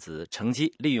罪分子乘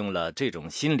机利用了这种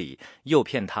心理，诱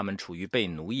骗他们处于被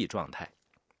奴役状态。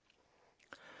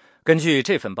根据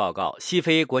这份报告，西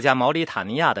非国家毛里塔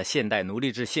尼亚的现代奴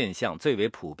隶制现象最为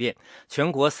普遍，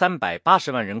全国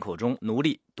380万人口中奴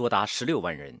隶多达16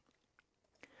万人。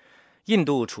印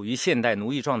度处于现代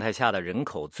奴役状态下的人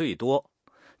口最多，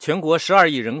全国12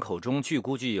亿人口中，据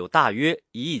估计有大约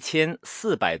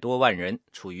11400多万人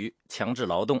处于强制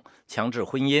劳动、强制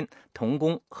婚姻、童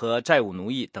工和债务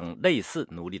奴役等类似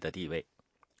奴隶的地位。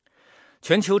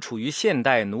全球处于现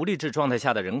代奴隶制状态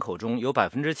下的人口中，有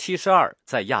 72%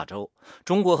 在亚洲，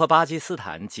中国和巴基斯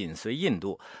坦紧随印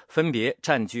度，分别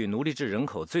占据奴隶制人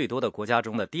口最多的国家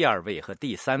中的第2位和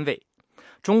第3位。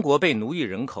中国被奴役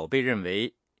人口被认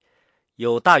为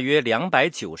有大约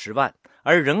290万，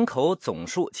而人口总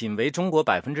数仅为中国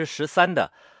 13%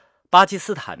 的巴基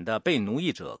斯坦的被奴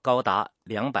役者高达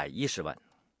210万。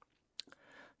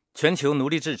全球奴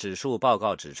隶制指数报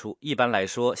告指出，一般来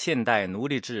说，现代奴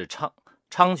隶制猖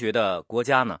獗的国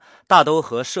家呢，大都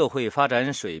和社会发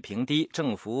展水平低、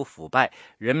政府腐败、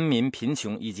人民贫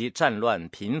穷以及战乱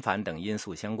频繁等因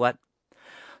素相关。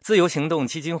自由行动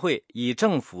基金会以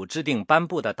政府制定颁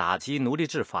布的打击奴隶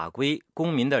制法规、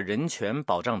公民的人权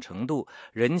保障程度、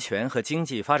人权和经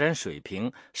济发展水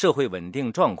平、社会稳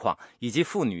定状况以及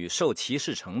妇女受歧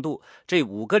视程度这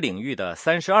5个领域的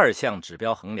32项指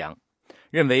标衡量，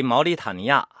认为毛里塔尼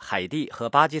亚、海地和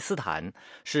巴基斯坦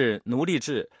是奴隶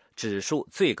制指数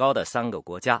最高的3个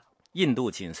国家，印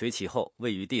度紧随其后，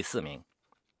位于第4名。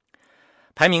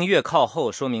排名越靠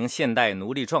后，说明现代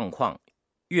奴隶状况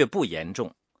越不严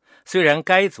重。虽然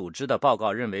该组织的报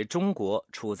告认为中国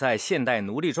处在现代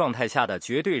奴隶状态下的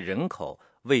绝对人口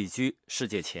位居世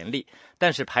界前列，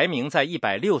但是排名在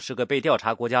160个被调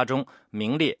查国家中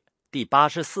名列第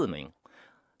84名，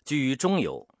居于中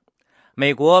游。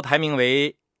美国排名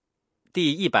为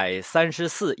第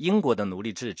134，英国的奴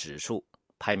隶制指数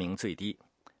排名最低。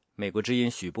美国之音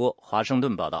许波，华盛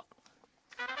顿报道。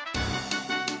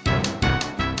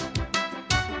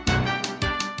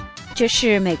这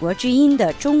是美国之音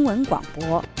的中文广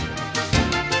播。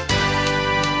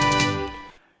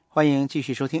欢迎继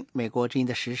续收听美国之音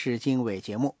的时事经纬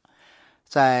节目。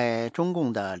在中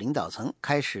共的领导层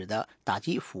开始的打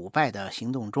击腐败的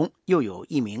行动中，又有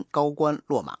一名高官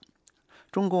落马。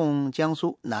中共江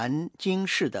苏南京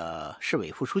市的市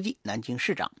委副书记、南京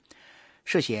市长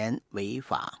涉嫌违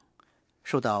法，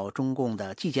受到中共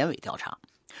的纪检委调查。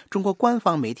中国官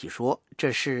方媒体说，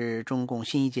这是中共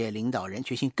新一届领导人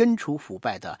决心根除腐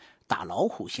败的打老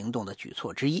虎行动的举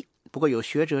措之一。不过有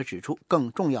学者指出，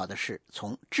更重要的是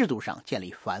从制度上建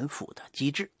立反腐的机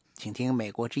制。请听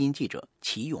美国之音记者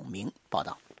齐永明报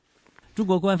道。中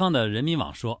国官方的人民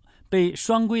网说，被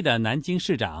双规的南京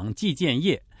市长季建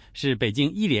业是北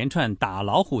京一连串打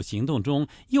老虎行动中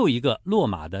又一个落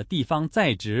马的地方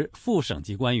在职副省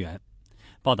级官员。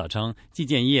报道称，季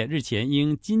建业日前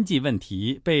因经济问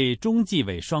题被中纪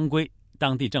委双规，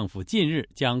当地政府近日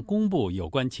将公布有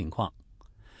关情况。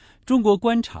中国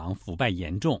官场腐败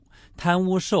严重，贪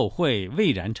污受贿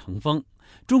蔚然成风。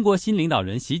中国新领导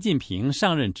人习近平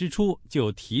上任之初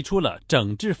就提出了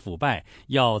整治腐败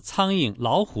要苍蝇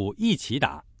老虎一起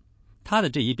打，他的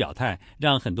这一表态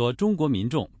让很多中国民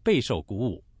众备受鼓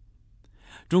舞。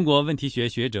中国问题学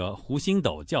学者胡星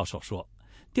斗教授说，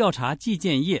调查季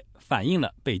建业反映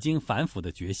了北京反腐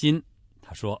的决心。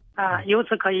他说由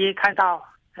此可以看到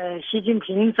习近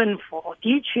平政府的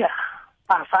确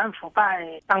把反腐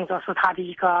败当作是他的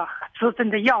一个执政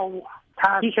的要务，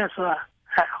他的确是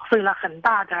费了很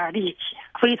大的力气，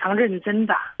非常认真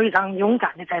的、非常勇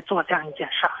敢的在做这样一件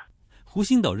事。胡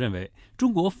星斗认为，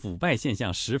中国腐败现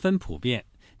象十分普遍，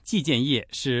季建业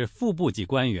是副部级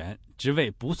官员，职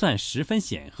位不算十分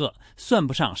显赫，算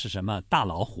不上是什么大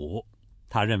老虎。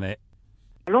他认为，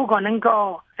如果能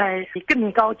够在更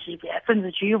高级别政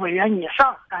治局委员以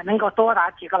上能够多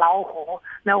打几个老虎，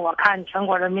那我看全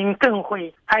国人民更会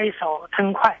拍手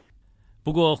称快。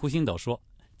不过胡星斗说，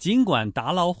尽管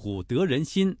打老虎得人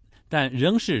心，但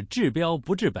仍是治标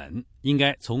不治本，应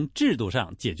该从制度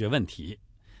上解决问题。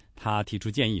他提出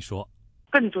建议说，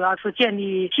更主要是建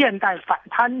立现代反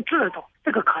贪制度，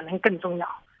这个可能更重要。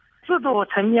制度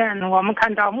层面我们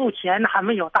看到目前还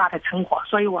没有大的成果，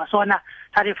所以我说呢，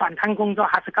他的反贪工作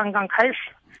还是刚刚开始。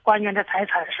官员的财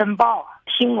产申报，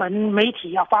新闻媒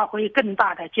体要发挥更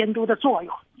大的监督的作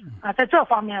用在这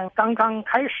方面刚刚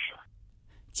开始。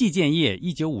季建业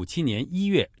1957年1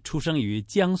月出生于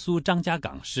江苏张家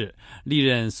港市，历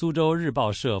任苏州日报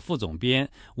社副总编、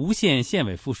吴县县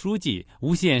委副书记、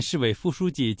吴县市委副书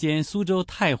记兼苏州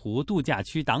太湖度假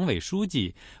区党委书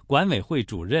记、管委会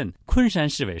主任、昆山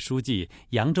市委书记、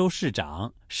扬州市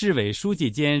长、市委书记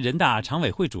兼人大常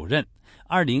委会主任。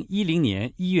2010年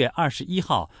1月21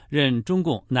号任中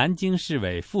共南京市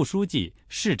委副书记、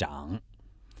市长。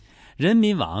人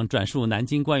民网转述南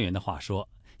京官员的话说，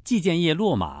季建业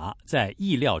落马在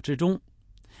意料之中。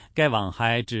该网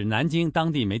还指南京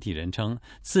当地媒体人称，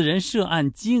此人涉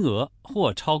案金额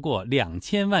或超过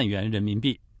2000万元人民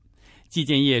币。季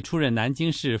建业出任南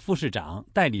京市副市长、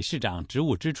代理市长职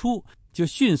务之初，就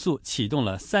迅速启动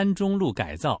了三中路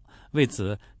改造，为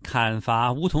此砍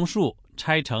伐梧桐树、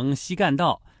拆成西干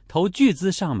道、投巨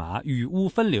资上马雨污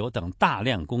分流等大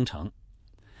量工程。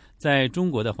在中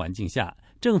国的环境下，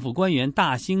政府官员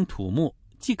大兴土木，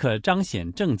既可彰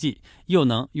显政绩，又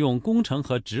能用工程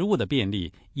和职务的便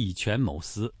利以权谋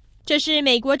私。这是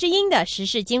美国之音的时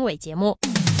事经纬节目。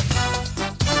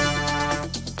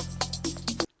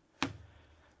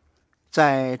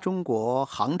在中国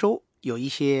杭州，有一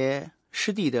些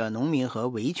失地的农民和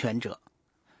维权者，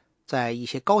在一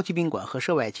些高级宾馆和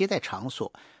涉外接待场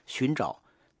所寻找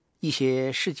一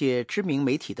些世界知名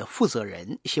媒体的负责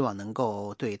人，希望能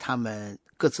够对他们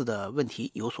各自的问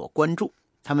题有所关注。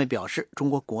他们表示，中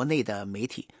国国内的媒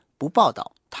体不报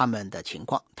道他们的情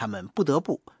况，他们不得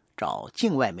不找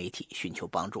境外媒体寻求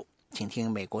帮助。请听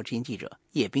美国之音记者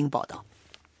叶冰报道。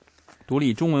独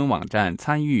立中文网站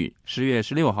参与10月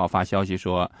16号发消息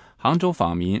说，杭州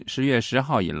访民10月10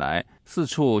号以来四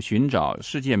处寻找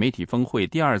世界媒体峰会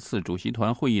第2次主席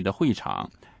团会议的会场，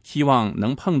希望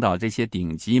能碰到这些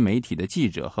顶级媒体的记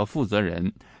者和负责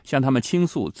人，向他们倾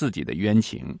诉自己的冤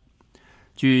情。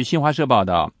据新华社报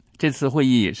道，这次会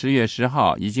议10月10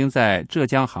号已经在浙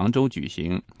江杭州举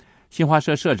行，新华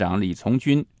社社长李从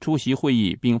军出席会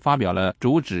议并发表了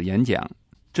主旨演讲。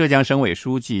浙江省委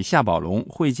书记夏宝龙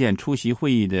会见出席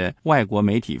会议的外国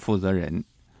媒体负责人，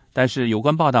但是有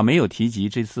关报道没有提及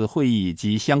这次会议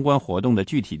及相关活动的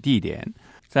具体地点。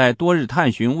在多日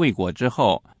探寻未果之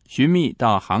后，寻觅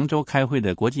到杭州开会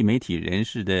的国际媒体人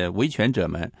士的维权者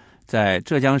们，在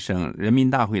浙江省人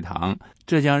民大会堂、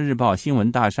浙江日报新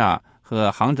闻大厦和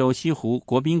杭州西湖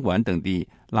国宾馆等地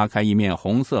拉开一面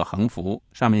红色横幅，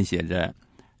上面写着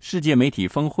世界媒体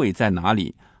峰会在哪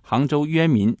里？杭州冤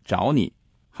民找你。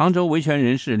杭州维权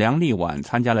人士梁立婉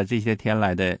参加了这些天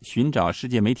来的寻找世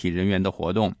界媒体人员的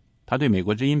活动。他对美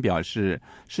国之音表示，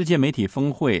世界媒体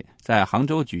峰会在杭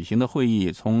州举行的会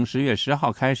议从10月10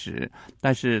号开始，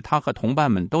但是他和同伴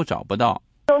们都找不到。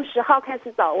从10号开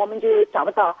始找，我们就找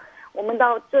不到。我们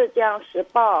到浙江时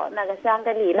报、那个香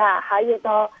格里拉，还有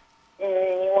到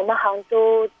我们杭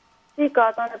州最高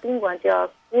档的宾馆叫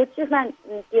国际饭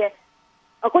店，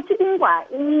国际宾馆，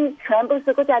因为全部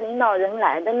是国家领导人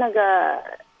来的那个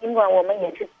宾馆，我们也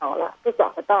去找了，都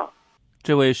找不到。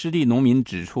这位湿地农民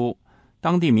指出，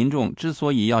当地民众之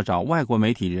所以要找外国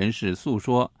媒体人士诉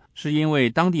说，是因为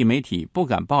当地媒体不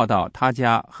敢报道他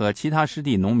家和其他湿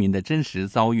地农民的真实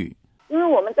遭遇。因为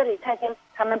我们这里拆迁，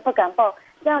他们不敢报。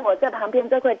像我在旁边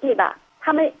这块地吧，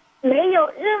他们没有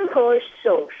任何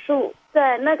手术，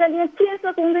在那个连建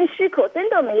设工程许可证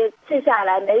都没有吃下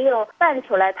来，没有办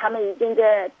出来，他们已经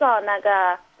在造那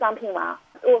个商品房。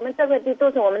我们这块地都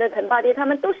是我们的承包地，他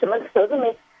们都什么手都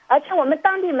没。而且我们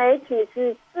当地媒体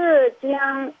是浙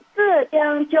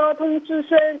江交通之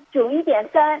声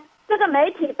91.3，这个媒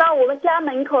体到我们家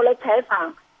门口来采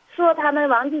访，说他们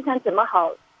房地产怎么好，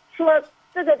说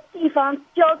这个地方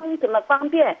交通怎么方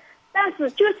便，但是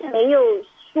就是没有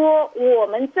说我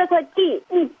们这块地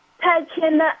拆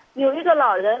迁的有一个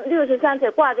老人63岁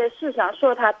挂在树上，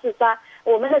说他自杀，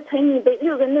我们的城里被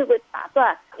6根肋骨打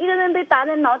断，一个人被打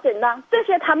成脑震荡，这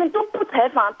些他们都不采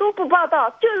访，都不报道，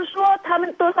就是说他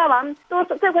们多少王多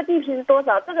这块地皮是多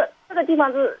少，这个地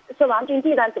方是王军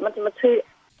地段怎么吹。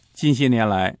近些年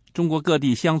来，中国各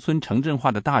地乡村城镇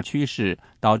化的大趋势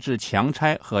导致强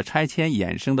拆和拆迁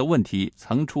衍生的问题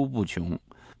层出不穷。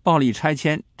暴力拆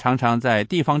迁常常在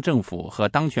地方政府和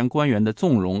当权官员的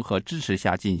纵容和支持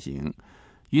下进行，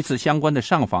与此相关的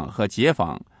上访和解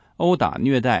访、殴打、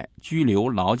虐待、拘留、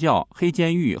劳教、黑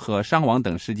监狱和伤亡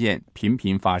等事件频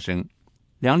频发生。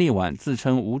梁立婉自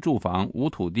称无住房、无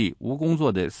土地、无工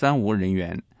作的三无人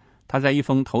员。他在一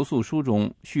封投诉书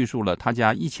中叙述了他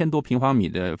家1000多平方米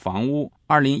的房屋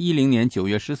2010年9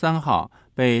月13号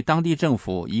被当地政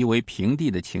府夷为平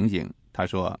地的情景。他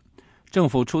说，政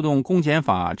府出动公检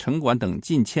法、城管等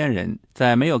近1000人，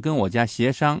在没有跟我家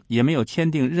协商，也没有签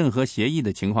订任何协议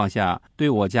的情况下，对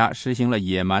我家实行了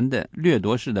野蛮的掠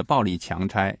夺式的暴力强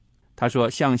拆。他说，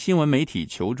向新闻媒体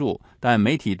求助，但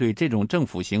媒体对这种政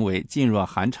府行为噤若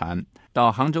寒蝉。到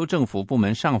杭州政府部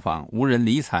门上访无人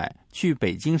理睬，去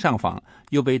北京上访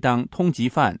又被当通缉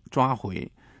犯抓回，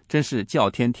真是叫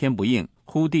天天不应，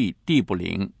呼地地不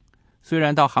灵。虽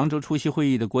然到杭州出席会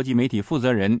议的国际媒体负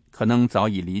责人可能早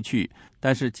已离去，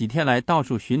但是几天来到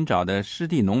处寻找的湿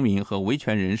地农民和维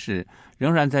权人士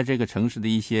仍然在这个城市的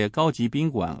一些高级宾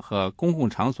馆和公共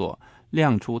场所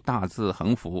亮出大字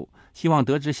横幅，希望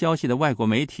得知消息的外国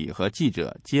媒体和记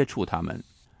者接触他们。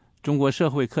中国社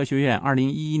会科学院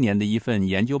2011年的一份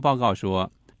研究报告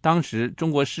说，当时中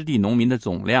国湿地农民的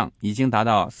总量已经达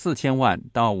到4000万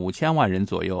到5000万人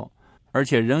左右，而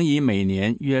且仍以每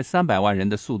年约300万人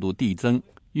的速度递增，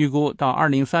预估到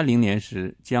2030年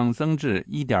时将增至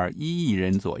1.1亿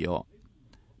人左右。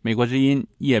美国之音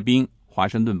叶冰，华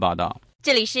盛顿报道。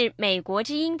这里是美国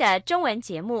之音的中文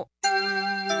节目。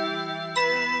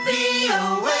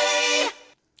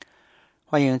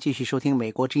欢迎继续收听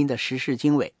美国之音的时事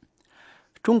经纬。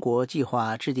中国计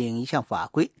划制定一项法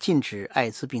规，禁止艾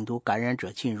滋病毒感染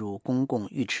者进入公共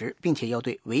浴池，并且要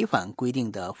对违反规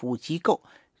定的服务机构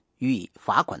予以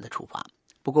罚款的处罚。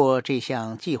不过，这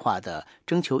项计划的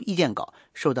征求意见稿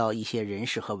受到一些人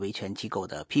士和维权机构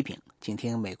的批评。请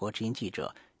听美国之音记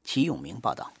者齐永明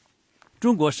报道。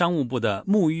中国商务部的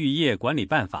沐浴业管理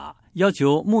办法要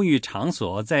求沐浴场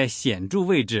所在显著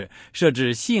位置设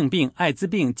置性病、艾滋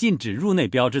病禁止入内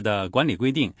标志的管理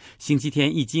规定，星期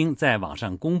天一经在网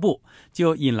上公布，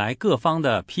就引来各方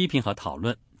的批评和讨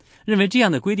论，认为这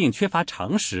样的规定缺乏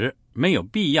常识，没有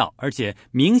必要，而且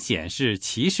明显是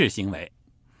歧视行为。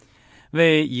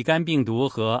为乙肝病毒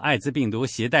和艾滋病毒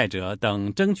携带者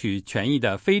等争取权益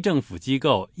的非政府机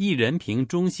构一人评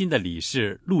中心的理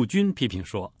事陆军批评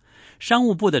说，商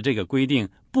务部的这个规定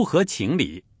不合情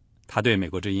理。他对美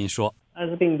国之音说，艾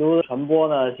滋病毒的传播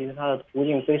呢，其实它的途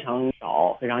径非常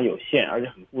少，非常有限，而且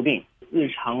很固定。日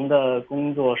常的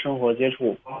工作生活接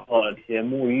触，包括一些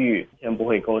沐浴，先不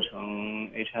会构成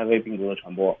HIV 病毒的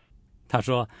传播。他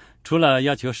说，除了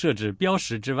要求设置标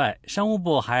识之外，商务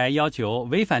部还要求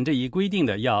违反这一规定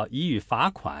的要予以罚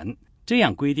款。这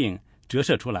样规定折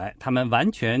射出来他们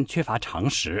完全缺乏常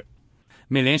识。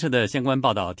美联社的相关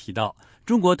报道提到，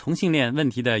中国同性恋问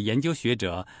题的研究学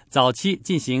者、早期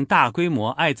进行大规模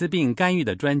艾滋病干预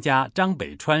的专家张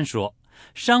北川说，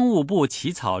商务部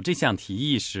起草这项提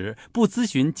议时不咨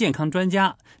询健康专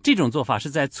家，这种做法是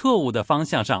在错误的方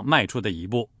向上迈出的一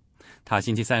步。他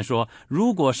星期三说，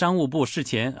如果商务部事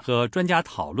前和专家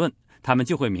讨论，他们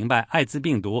就会明白艾滋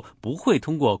病毒不会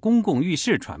通过公共浴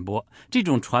室传播，这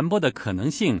种传播的可能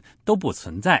性都不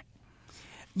存在。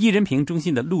艺人评中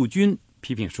心的陆军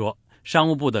批评说，商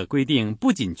务部的规定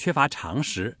不仅缺乏常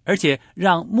识，而且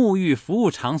让沐浴服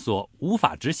务场所无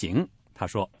法执行。他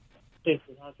说，这次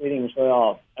他规定说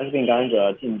要艾滋病感染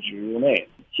者禁止入内，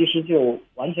其实就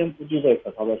完全不具备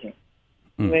可操作性，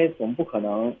因为总不可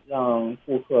能让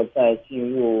顾客在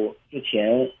进入之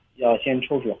前要先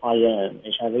抽水化验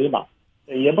HIV 吧，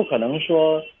也不可能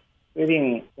说规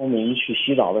定公民去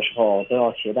洗澡的时候都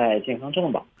要携带健康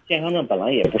证吧，健康证本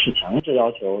来也不是强制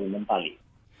要求人们办理。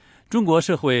中国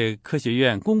社会科学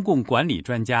院公共管理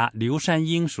专家刘山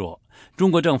英说，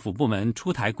中国政府部门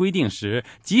出台规定时，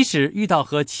即使遇到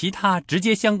和其他直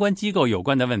接相关机构有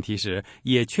关的问题时，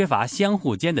也缺乏相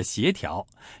互间的协调。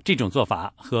这种做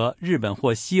法和日本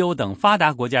或西欧等发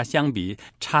达国家相比，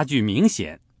差距明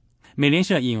显。美联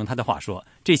社引用他的话说，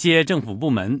这些政府部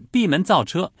门闭门造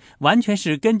车，完全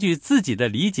是根据自己的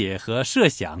理解和设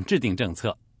想制定政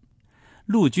策。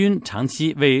陆军长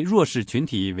期为弱势群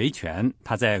体维权，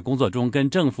他在工作中跟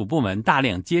政府部门大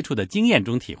量接触的经验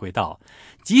中体会到，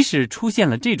即使出现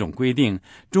了这种规定，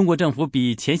中国政府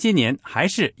比前些年还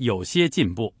是有些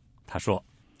进步。他说，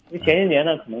前些年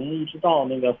呢，可能一直到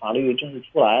那个法律正式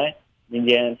出来，民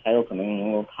间才有可能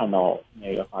能够看到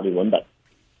那个法律文本。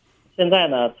现在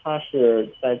呢，他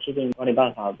是在制定管理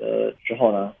办法的时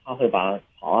候呢，他会把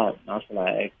草案拿出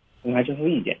来公开征求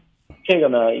意见。这个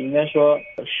呢，应该说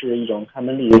是一种开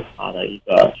门立法的一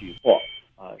个举措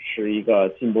是一个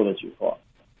进步的举措。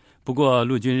不过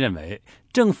陆军认为，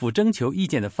政府征求意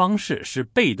见的方式是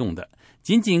被动的，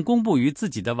仅仅公布于自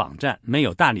己的网站，没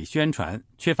有大力宣传，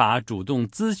缺乏主动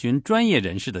咨询专业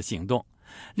人士的行动。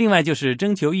另外就是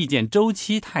征求意见周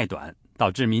期太短，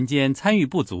导致民间参与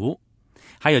不足。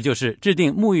还有就是制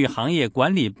定沐浴行业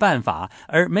管理办法，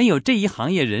而没有这一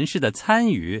行业人士的参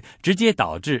与，直接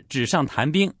导致纸上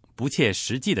谈兵，不切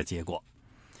实际的结果。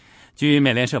据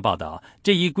美联社报道，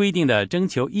这一规定的征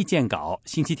求意见稿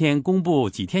星期天公布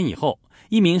几天以后，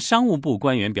一名商务部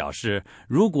官员表示，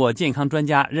如果健康专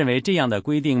家认为这样的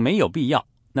规定没有必要，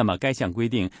那么该项规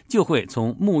定就会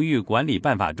从沐浴管理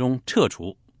办法中撤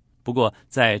除。不过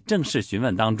在正式询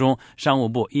问当中，商务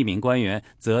部一名官员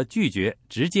则拒绝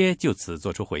直接就此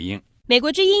作出回应。美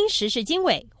国之音时事经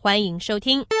纬，欢迎收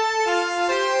听。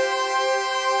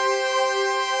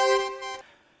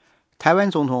台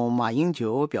湾总统马英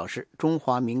九表示，中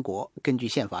华民国根据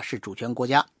宪法是主权国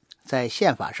家，在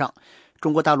宪法上，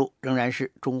中国大陆仍然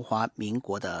是中华民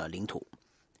国的领土。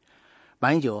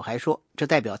马英九还说，这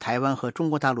代表台湾和中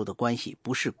国大陆的关系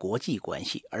不是国际关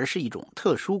系，而是一种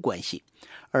特殊关系，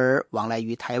而往来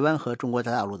于台湾和中国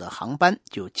大陆的航班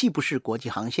就既不是国际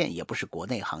航线，也不是国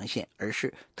内航线，而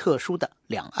是特殊的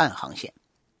两岸航线。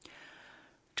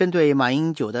针对马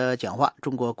英九的讲话，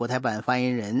中国国台办发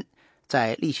言人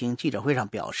在例行记者会上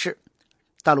表示，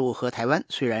大陆和台湾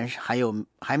虽然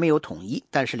还没有统一，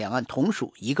但是两岸同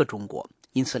属一个中国，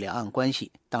因此两岸关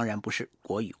系当然不是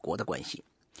国与国的关系。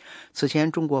此前，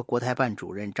中国国台办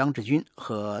主任张志军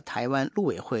和台湾陆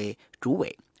委会主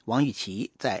委王玉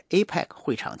琦在 APEC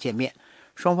会场见面，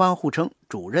双方互称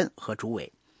主任和主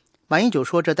委。马英九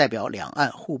说这代表两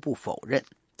岸互不否认，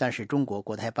但是中国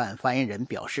国台办发言人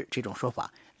表示，这种说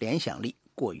法联想力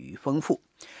过于丰富。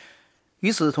与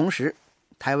此同时，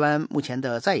台湾目前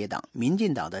的在野党民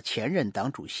进党的前任党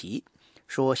主席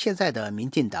说，现在的民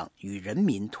进党与人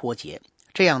民脱节，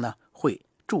这样呢会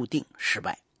注定失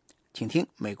败。请听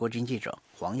美国之音记者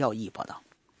黄耀义报道。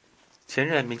前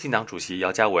任民进党主席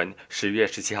姚嘉文10月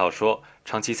17号说，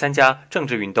长期参加政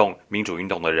治运动、民主运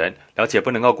动的人了解不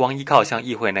能够光依靠像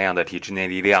议会那样的体制内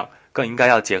力量，更应该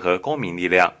要结合公民力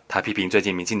量。他批评最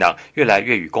近民进党越来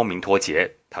越与公民脱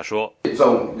节。他说，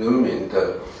重人民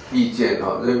的意见、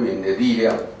人民的力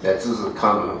量来支持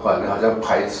他们，反而好像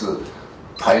排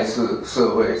斥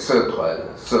社会、社团、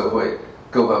社会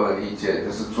各方面的意见，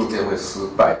就是逐渐会失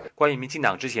败。关于民进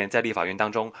党之前在立法院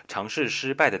当中尝试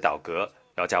失败的倒阁，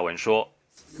姚嘉文说，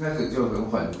一开始就很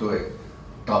反对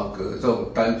倒阁这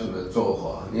种单纯的做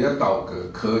法。你要倒阁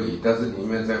可以，但是你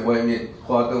们在外面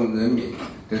发动人民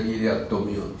的力量都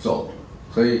没有做。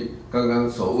所以刚刚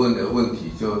所问的问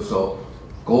题就是说，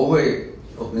国会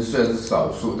我们虽然是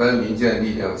少数，但是民间的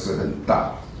力量是很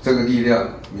大。这个力量，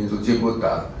民主进步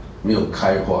党没有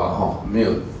开花没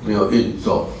有运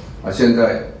作现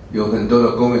在有很多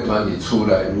的公益团体出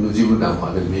来，民主进步党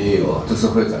反正没有，这是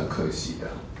非常可惜的。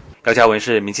姚嘉文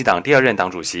是民进党第2任党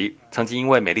主席，曾经因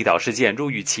为美丽岛事件入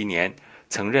狱7年，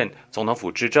曾任总统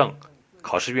府资政、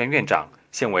考试院院长，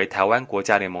现为台湾国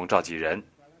家联盟召集人。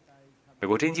美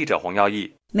国之音记者黄耀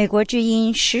义，美国之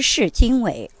音时事经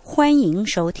纬，欢迎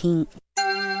收听。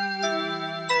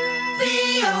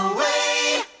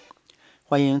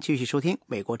欢迎继续收听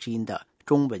美国之音的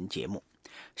中文节目。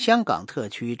香港特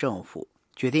区政府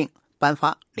决定颁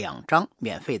发2张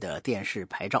免费的电视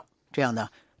牌照，这样呢，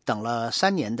等了3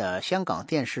年的香港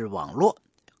电视网络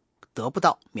得不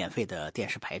到免费的电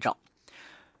视牌照。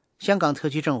香港特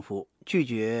区政府拒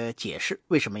绝解释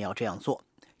为什么要这样做，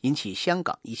引起香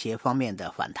港一些方面的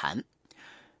反弹。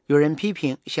有人批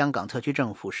评香港特区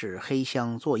政府是黑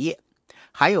箱作业，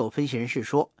还有分析人士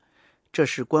说，这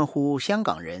是关乎香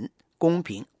港人公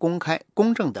平、公开、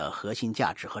公正的核心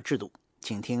价值和制度。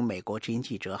请听美国之音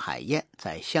记者海燕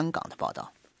在香港的报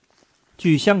道。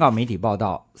据香港媒体报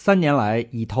道，3年来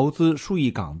已投资数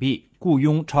亿港币，雇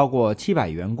佣超过700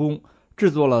员工，制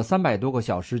作了300多个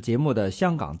小时节目的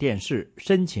香港电视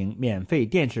申请免费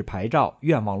电视牌照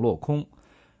愿望落空，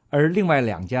而另外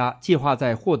2家计划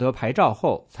在获得牌照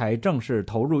后才正式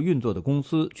投入运作的公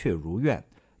司却如愿，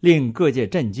令各界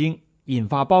震惊，引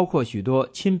发包括许多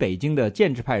亲北京的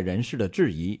建制派人士的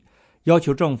质疑，要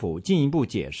求政府进一步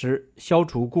解释，消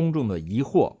除公众的疑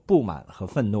惑、不满和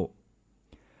愤怒。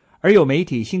而有媒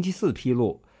体星期4披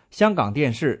露，香港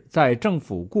电视在政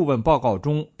府顾问报告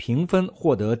中评分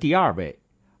获得第2位，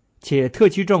且特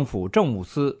区政府政务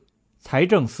司、财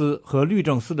政司和律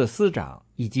政司的司长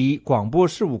以及广播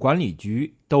事务管理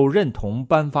局都认同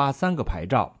颁发3个牌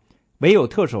照，唯有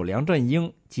特首梁振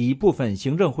英及部分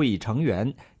行政会议成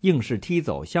员硬是踢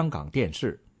走香港电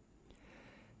视。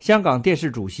香港电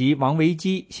视主席王维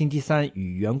基星期3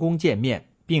与员工见面，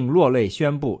并落泪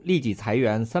宣布立即裁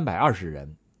员320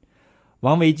人。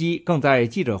王维基更在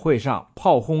记者会上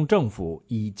炮轰政府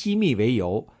以机密为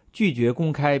由，拒绝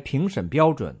公开评审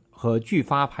标准和拒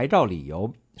发牌照理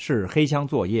由是黑箱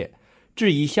作业，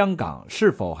质疑香港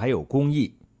是否还有公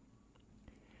义。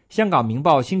香港明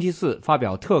报星期4发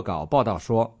表特稿报道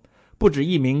说，不止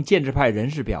一名建制派人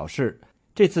士表示，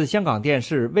这次香港电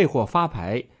视未获发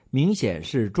牌明显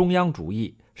是中央主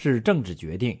意，是政治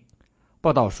决定。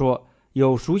报道说，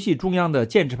有熟悉中央的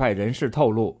建制派人士透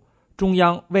露，中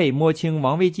央未摸清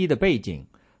王维基的背景，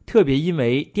特别因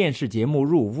为电视节目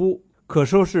入屋，可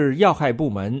说是要害部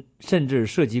门，甚至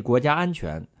涉及国家安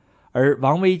全，而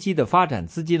王维基的发展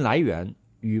资金来源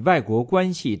与外国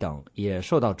关系等也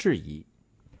受到质疑。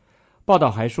报道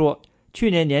还说，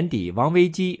去年年底王维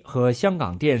基和香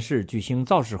港电视举行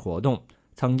造势活动，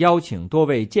曾邀请多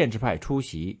位建制派出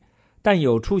席，但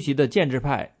有出席的建制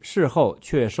派事后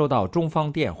却收到中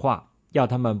方电话，要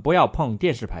他们不要碰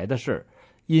电视牌的事，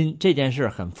因这件事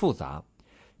很复杂。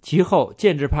其后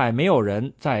建制派没有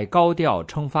人再高调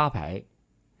称发牌。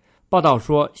报道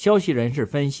说，消息人士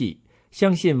分析，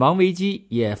相信王维基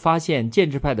也发现建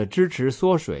制派的支持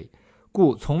缩水，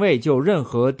故从未就任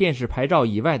何电视牌照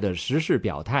以外的实事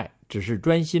表态，只是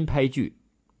专心拍剧。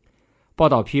报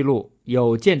道披露，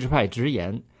有建制派直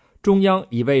言，中央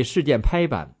已为事件拍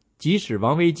板，即使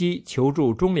王维基求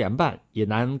助中联办也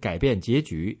难改变结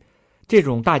局，这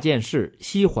种大件事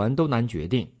西环都难决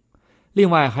定。另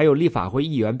外还有立法会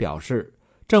议员表示，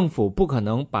政府不可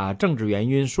能把政治原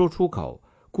因说出口，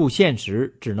故现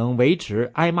实只能维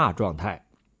持挨骂状态。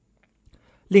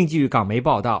另据港媒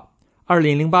报道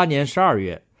，2008年12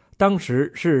月，当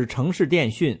时是城市电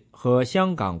讯和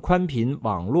香港宽频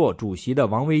网络主席的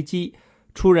王维基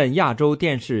出任亚洲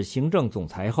电视行政总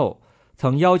裁后，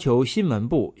曾要求新闻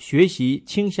部学习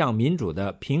倾向民主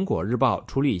的苹果日报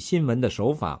处理新闻的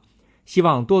手法，希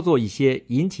望多做一些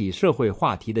引起社会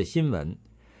话题的新闻。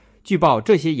据报，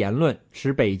这些言论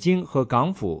使北京和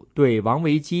港府对王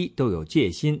维基都有戒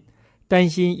心，担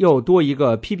心又多一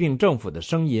个批评政府的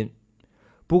声音。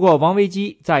不过王维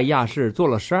基在亚视做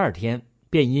了12天，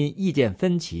便因意见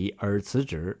分歧而辞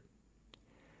职。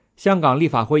香港立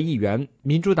法会议员、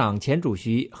民主党前主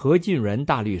席何俊仁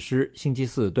大律师星期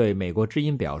4对美国之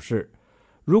音表示，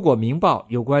如果《明报》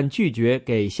有关拒绝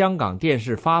给香港电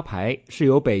视发牌是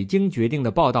由北京决定的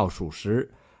报道属实，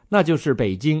那就是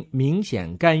北京明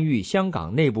显干预香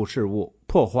港内部事务，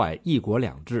破坏一国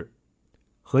两制。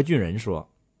何俊仁说，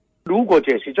如果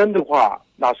这是真的话，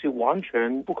那是完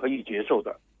全不可以接受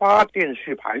的。发电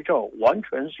视牌照完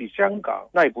全是香港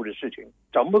内部的事情，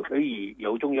怎么可以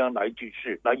由中央来指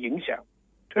示、来影响？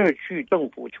特区政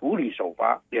府处理手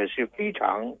法也是非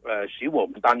常使我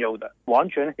们担忧的，完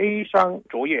全黑箱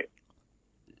作业。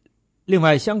另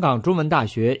外，香港中文大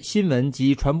学新闻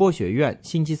及传播学院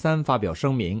星期三发表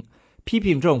声明，批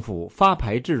评政府发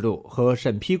牌制度和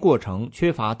审批过程缺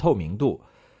乏透明度，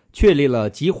确立了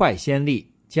极坏先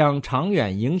例，将长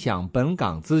远影响本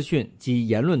港资讯及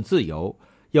言论自由，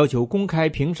要求公开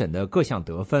评审的各项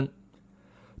得分。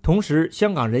同时，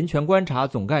香港人权观察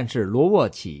总干事罗沃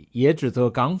启也指责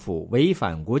港府违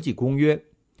反国际公约。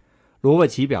罗沃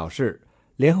启表示，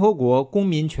联合国公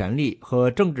民权利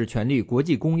和政治权利国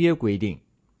际公约规定，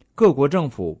各国政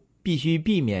府必须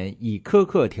避免以苛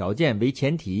刻条件为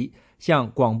前提向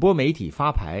广播媒体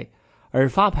发牌，而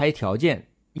发牌条件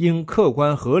应客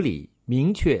观合理、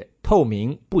明确、透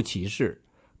明，不歧视。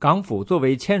港府作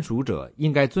为签署者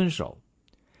应该遵守。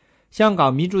香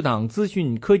港民主党资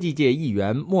讯科技界议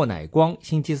员莫乃光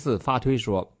星期四发推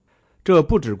说，这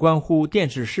不只关乎电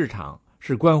视市场，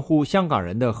是关乎香港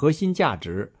人的核心价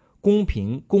值，公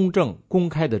平、公正、公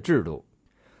开的制度。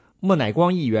莫乃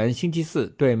光议员星期四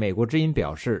对美国之音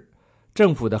表示，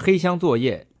政府的黑箱作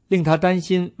业令他担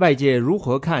心外界如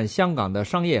何看香港的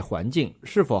商业环境，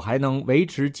是否还能维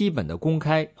持基本的公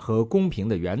开和公平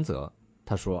的原则。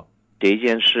他说，这一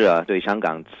件事对香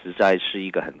港实在是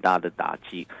一个很大的打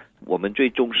击。我们最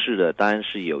重视的当然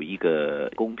是有一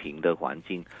个公平的环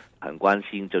境，很关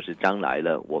心就是将来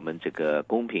了我们这个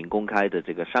公平公开的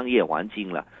这个商业环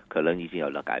境了，可能已经有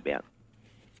了改变。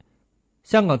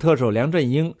香港特首梁振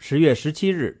英10月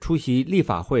17日出席立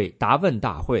法会答问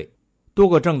大会，多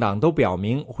个政党都表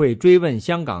明会追问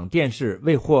香港电视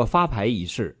未获发牌一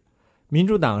事。民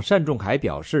主党单仲恺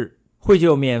表示，会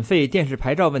就免费电视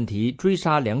牌照问题追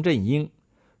杀梁振英。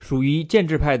属于建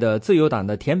制派的自由党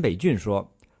的田北俊说，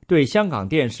对香港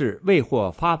电视未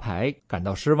获发牌感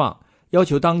到失望，要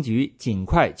求当局尽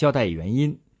快交代原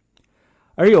因。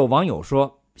而有网友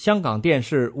说，香港电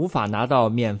视无法拿到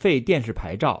免费电视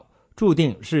牌照，注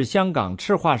定是香港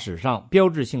赤化史上标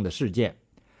志性的事件。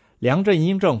梁振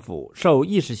英政府受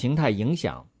意识形态影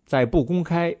响，在不公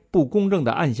开、不公正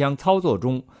的暗箱操作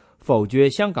中否决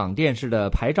香港电视的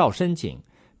牌照申请，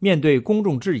面对公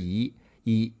众质疑，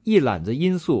以一揽子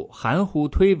因素含糊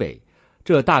推诿，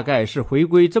这大概是回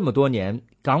归这么多年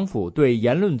港府对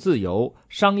言论自由、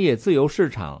商业自由市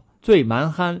场最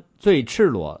蛮憨、最赤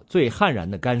裸、最悍然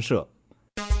的干涉。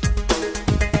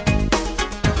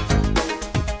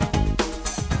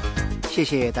谢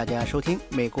谢大家收听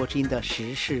美国之音的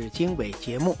时事经纬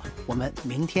节目，我们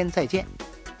明天再见。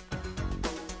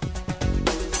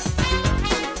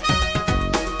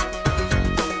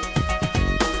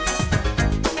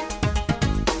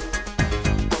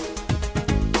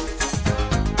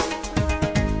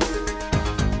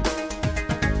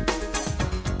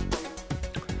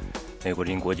美国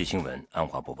之音国际新闻安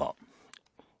华播报：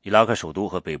伊拉克首都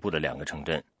和北部的2个城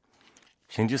镇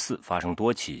星期四发生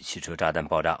多起汽车炸弹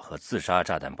爆炸和自杀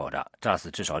炸弹爆炸，炸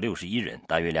死至少61人，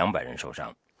大约200人受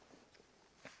伤。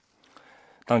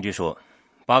当局说，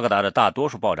巴格达的大多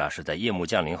数爆炸是在夜幕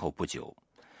降临后不久，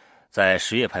在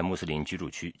什叶派穆斯林居住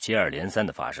区接二连三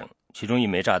的发生，其中一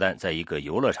枚炸弹在一个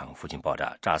游乐场附近爆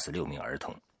炸，炸死6名儿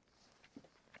童。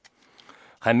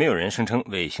还没有人声称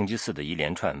为星期四的一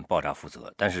连串爆炸负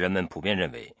责，但是人们普遍认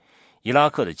为，伊拉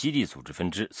克的基地组织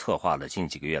分支策划了近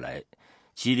几个月来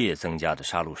激烈增加的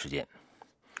杀戮事件，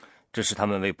这是他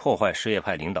们为破坏什叶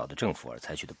派领导的政府而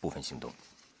采取的部分行动。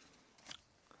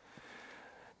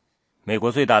美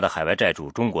国最大的海外债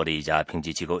主中国的一家评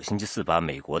级机构星期四把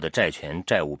美国的债权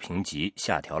债务评级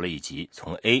下调了一级，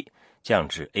从 A 降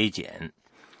至 A 减，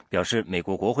表示美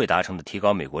国国会达成的提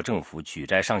高美国政府举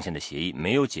债上限的协议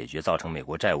没有解决造成美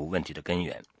国债务问题的根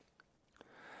源。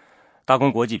大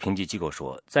公国际评级机构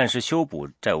说，暂时修补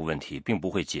债务问题并不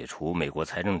会解除美国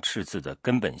财政赤字的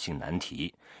根本性难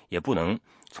题，也不能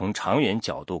从长远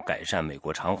角度改善美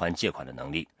国偿还借款的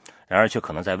能力，然而却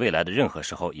可能在未来的任何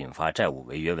时候引发债务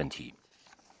违约问题。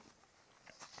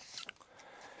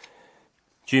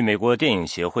据美国电影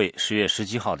协会10月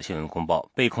17号的新闻公报，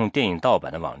被控电影盗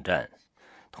版的网站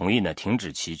同意停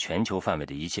止其全球范围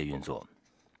的一切运作。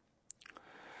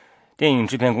电影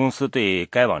制片公司对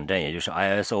该网站，也就是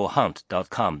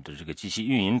isohunt.com 的这个及其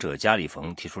运营者加里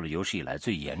冯提出了有史以来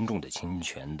最严重的侵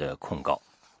权的控告。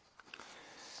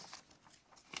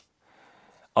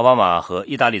奥巴马和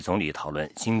意大利总理讨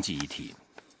论经济议题。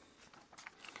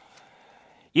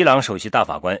伊朗首席大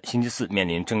法官星期四面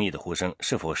临争议的呼声，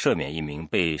是否赦免一名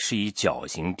被施以绞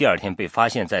刑、第二天被发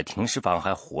现在停尸房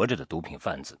还活着的毒品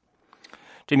贩子。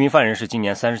这名犯人是今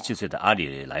年37岁的阿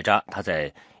里莱扎，他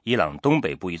在伊朗东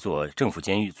北部一座政府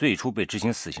监狱最初被执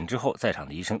行死刑之后，在场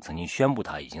的医生曾经宣布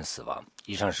他已经死亡。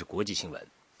以上是国际新闻。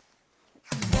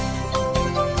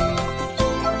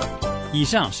以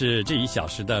上是这1小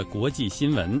时的国际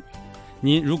新闻。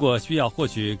您如果需要获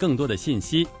取更多的信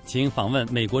息，请访问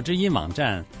美国之音网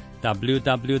站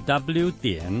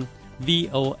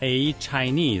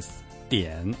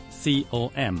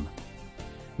www.voachinese.com。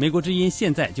美国之音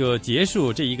现在就结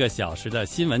束这1个小时的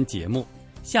新闻节目，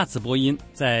下次播音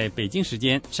在北京时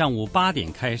间上午8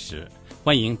点开始，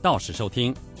欢迎到时收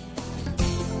听。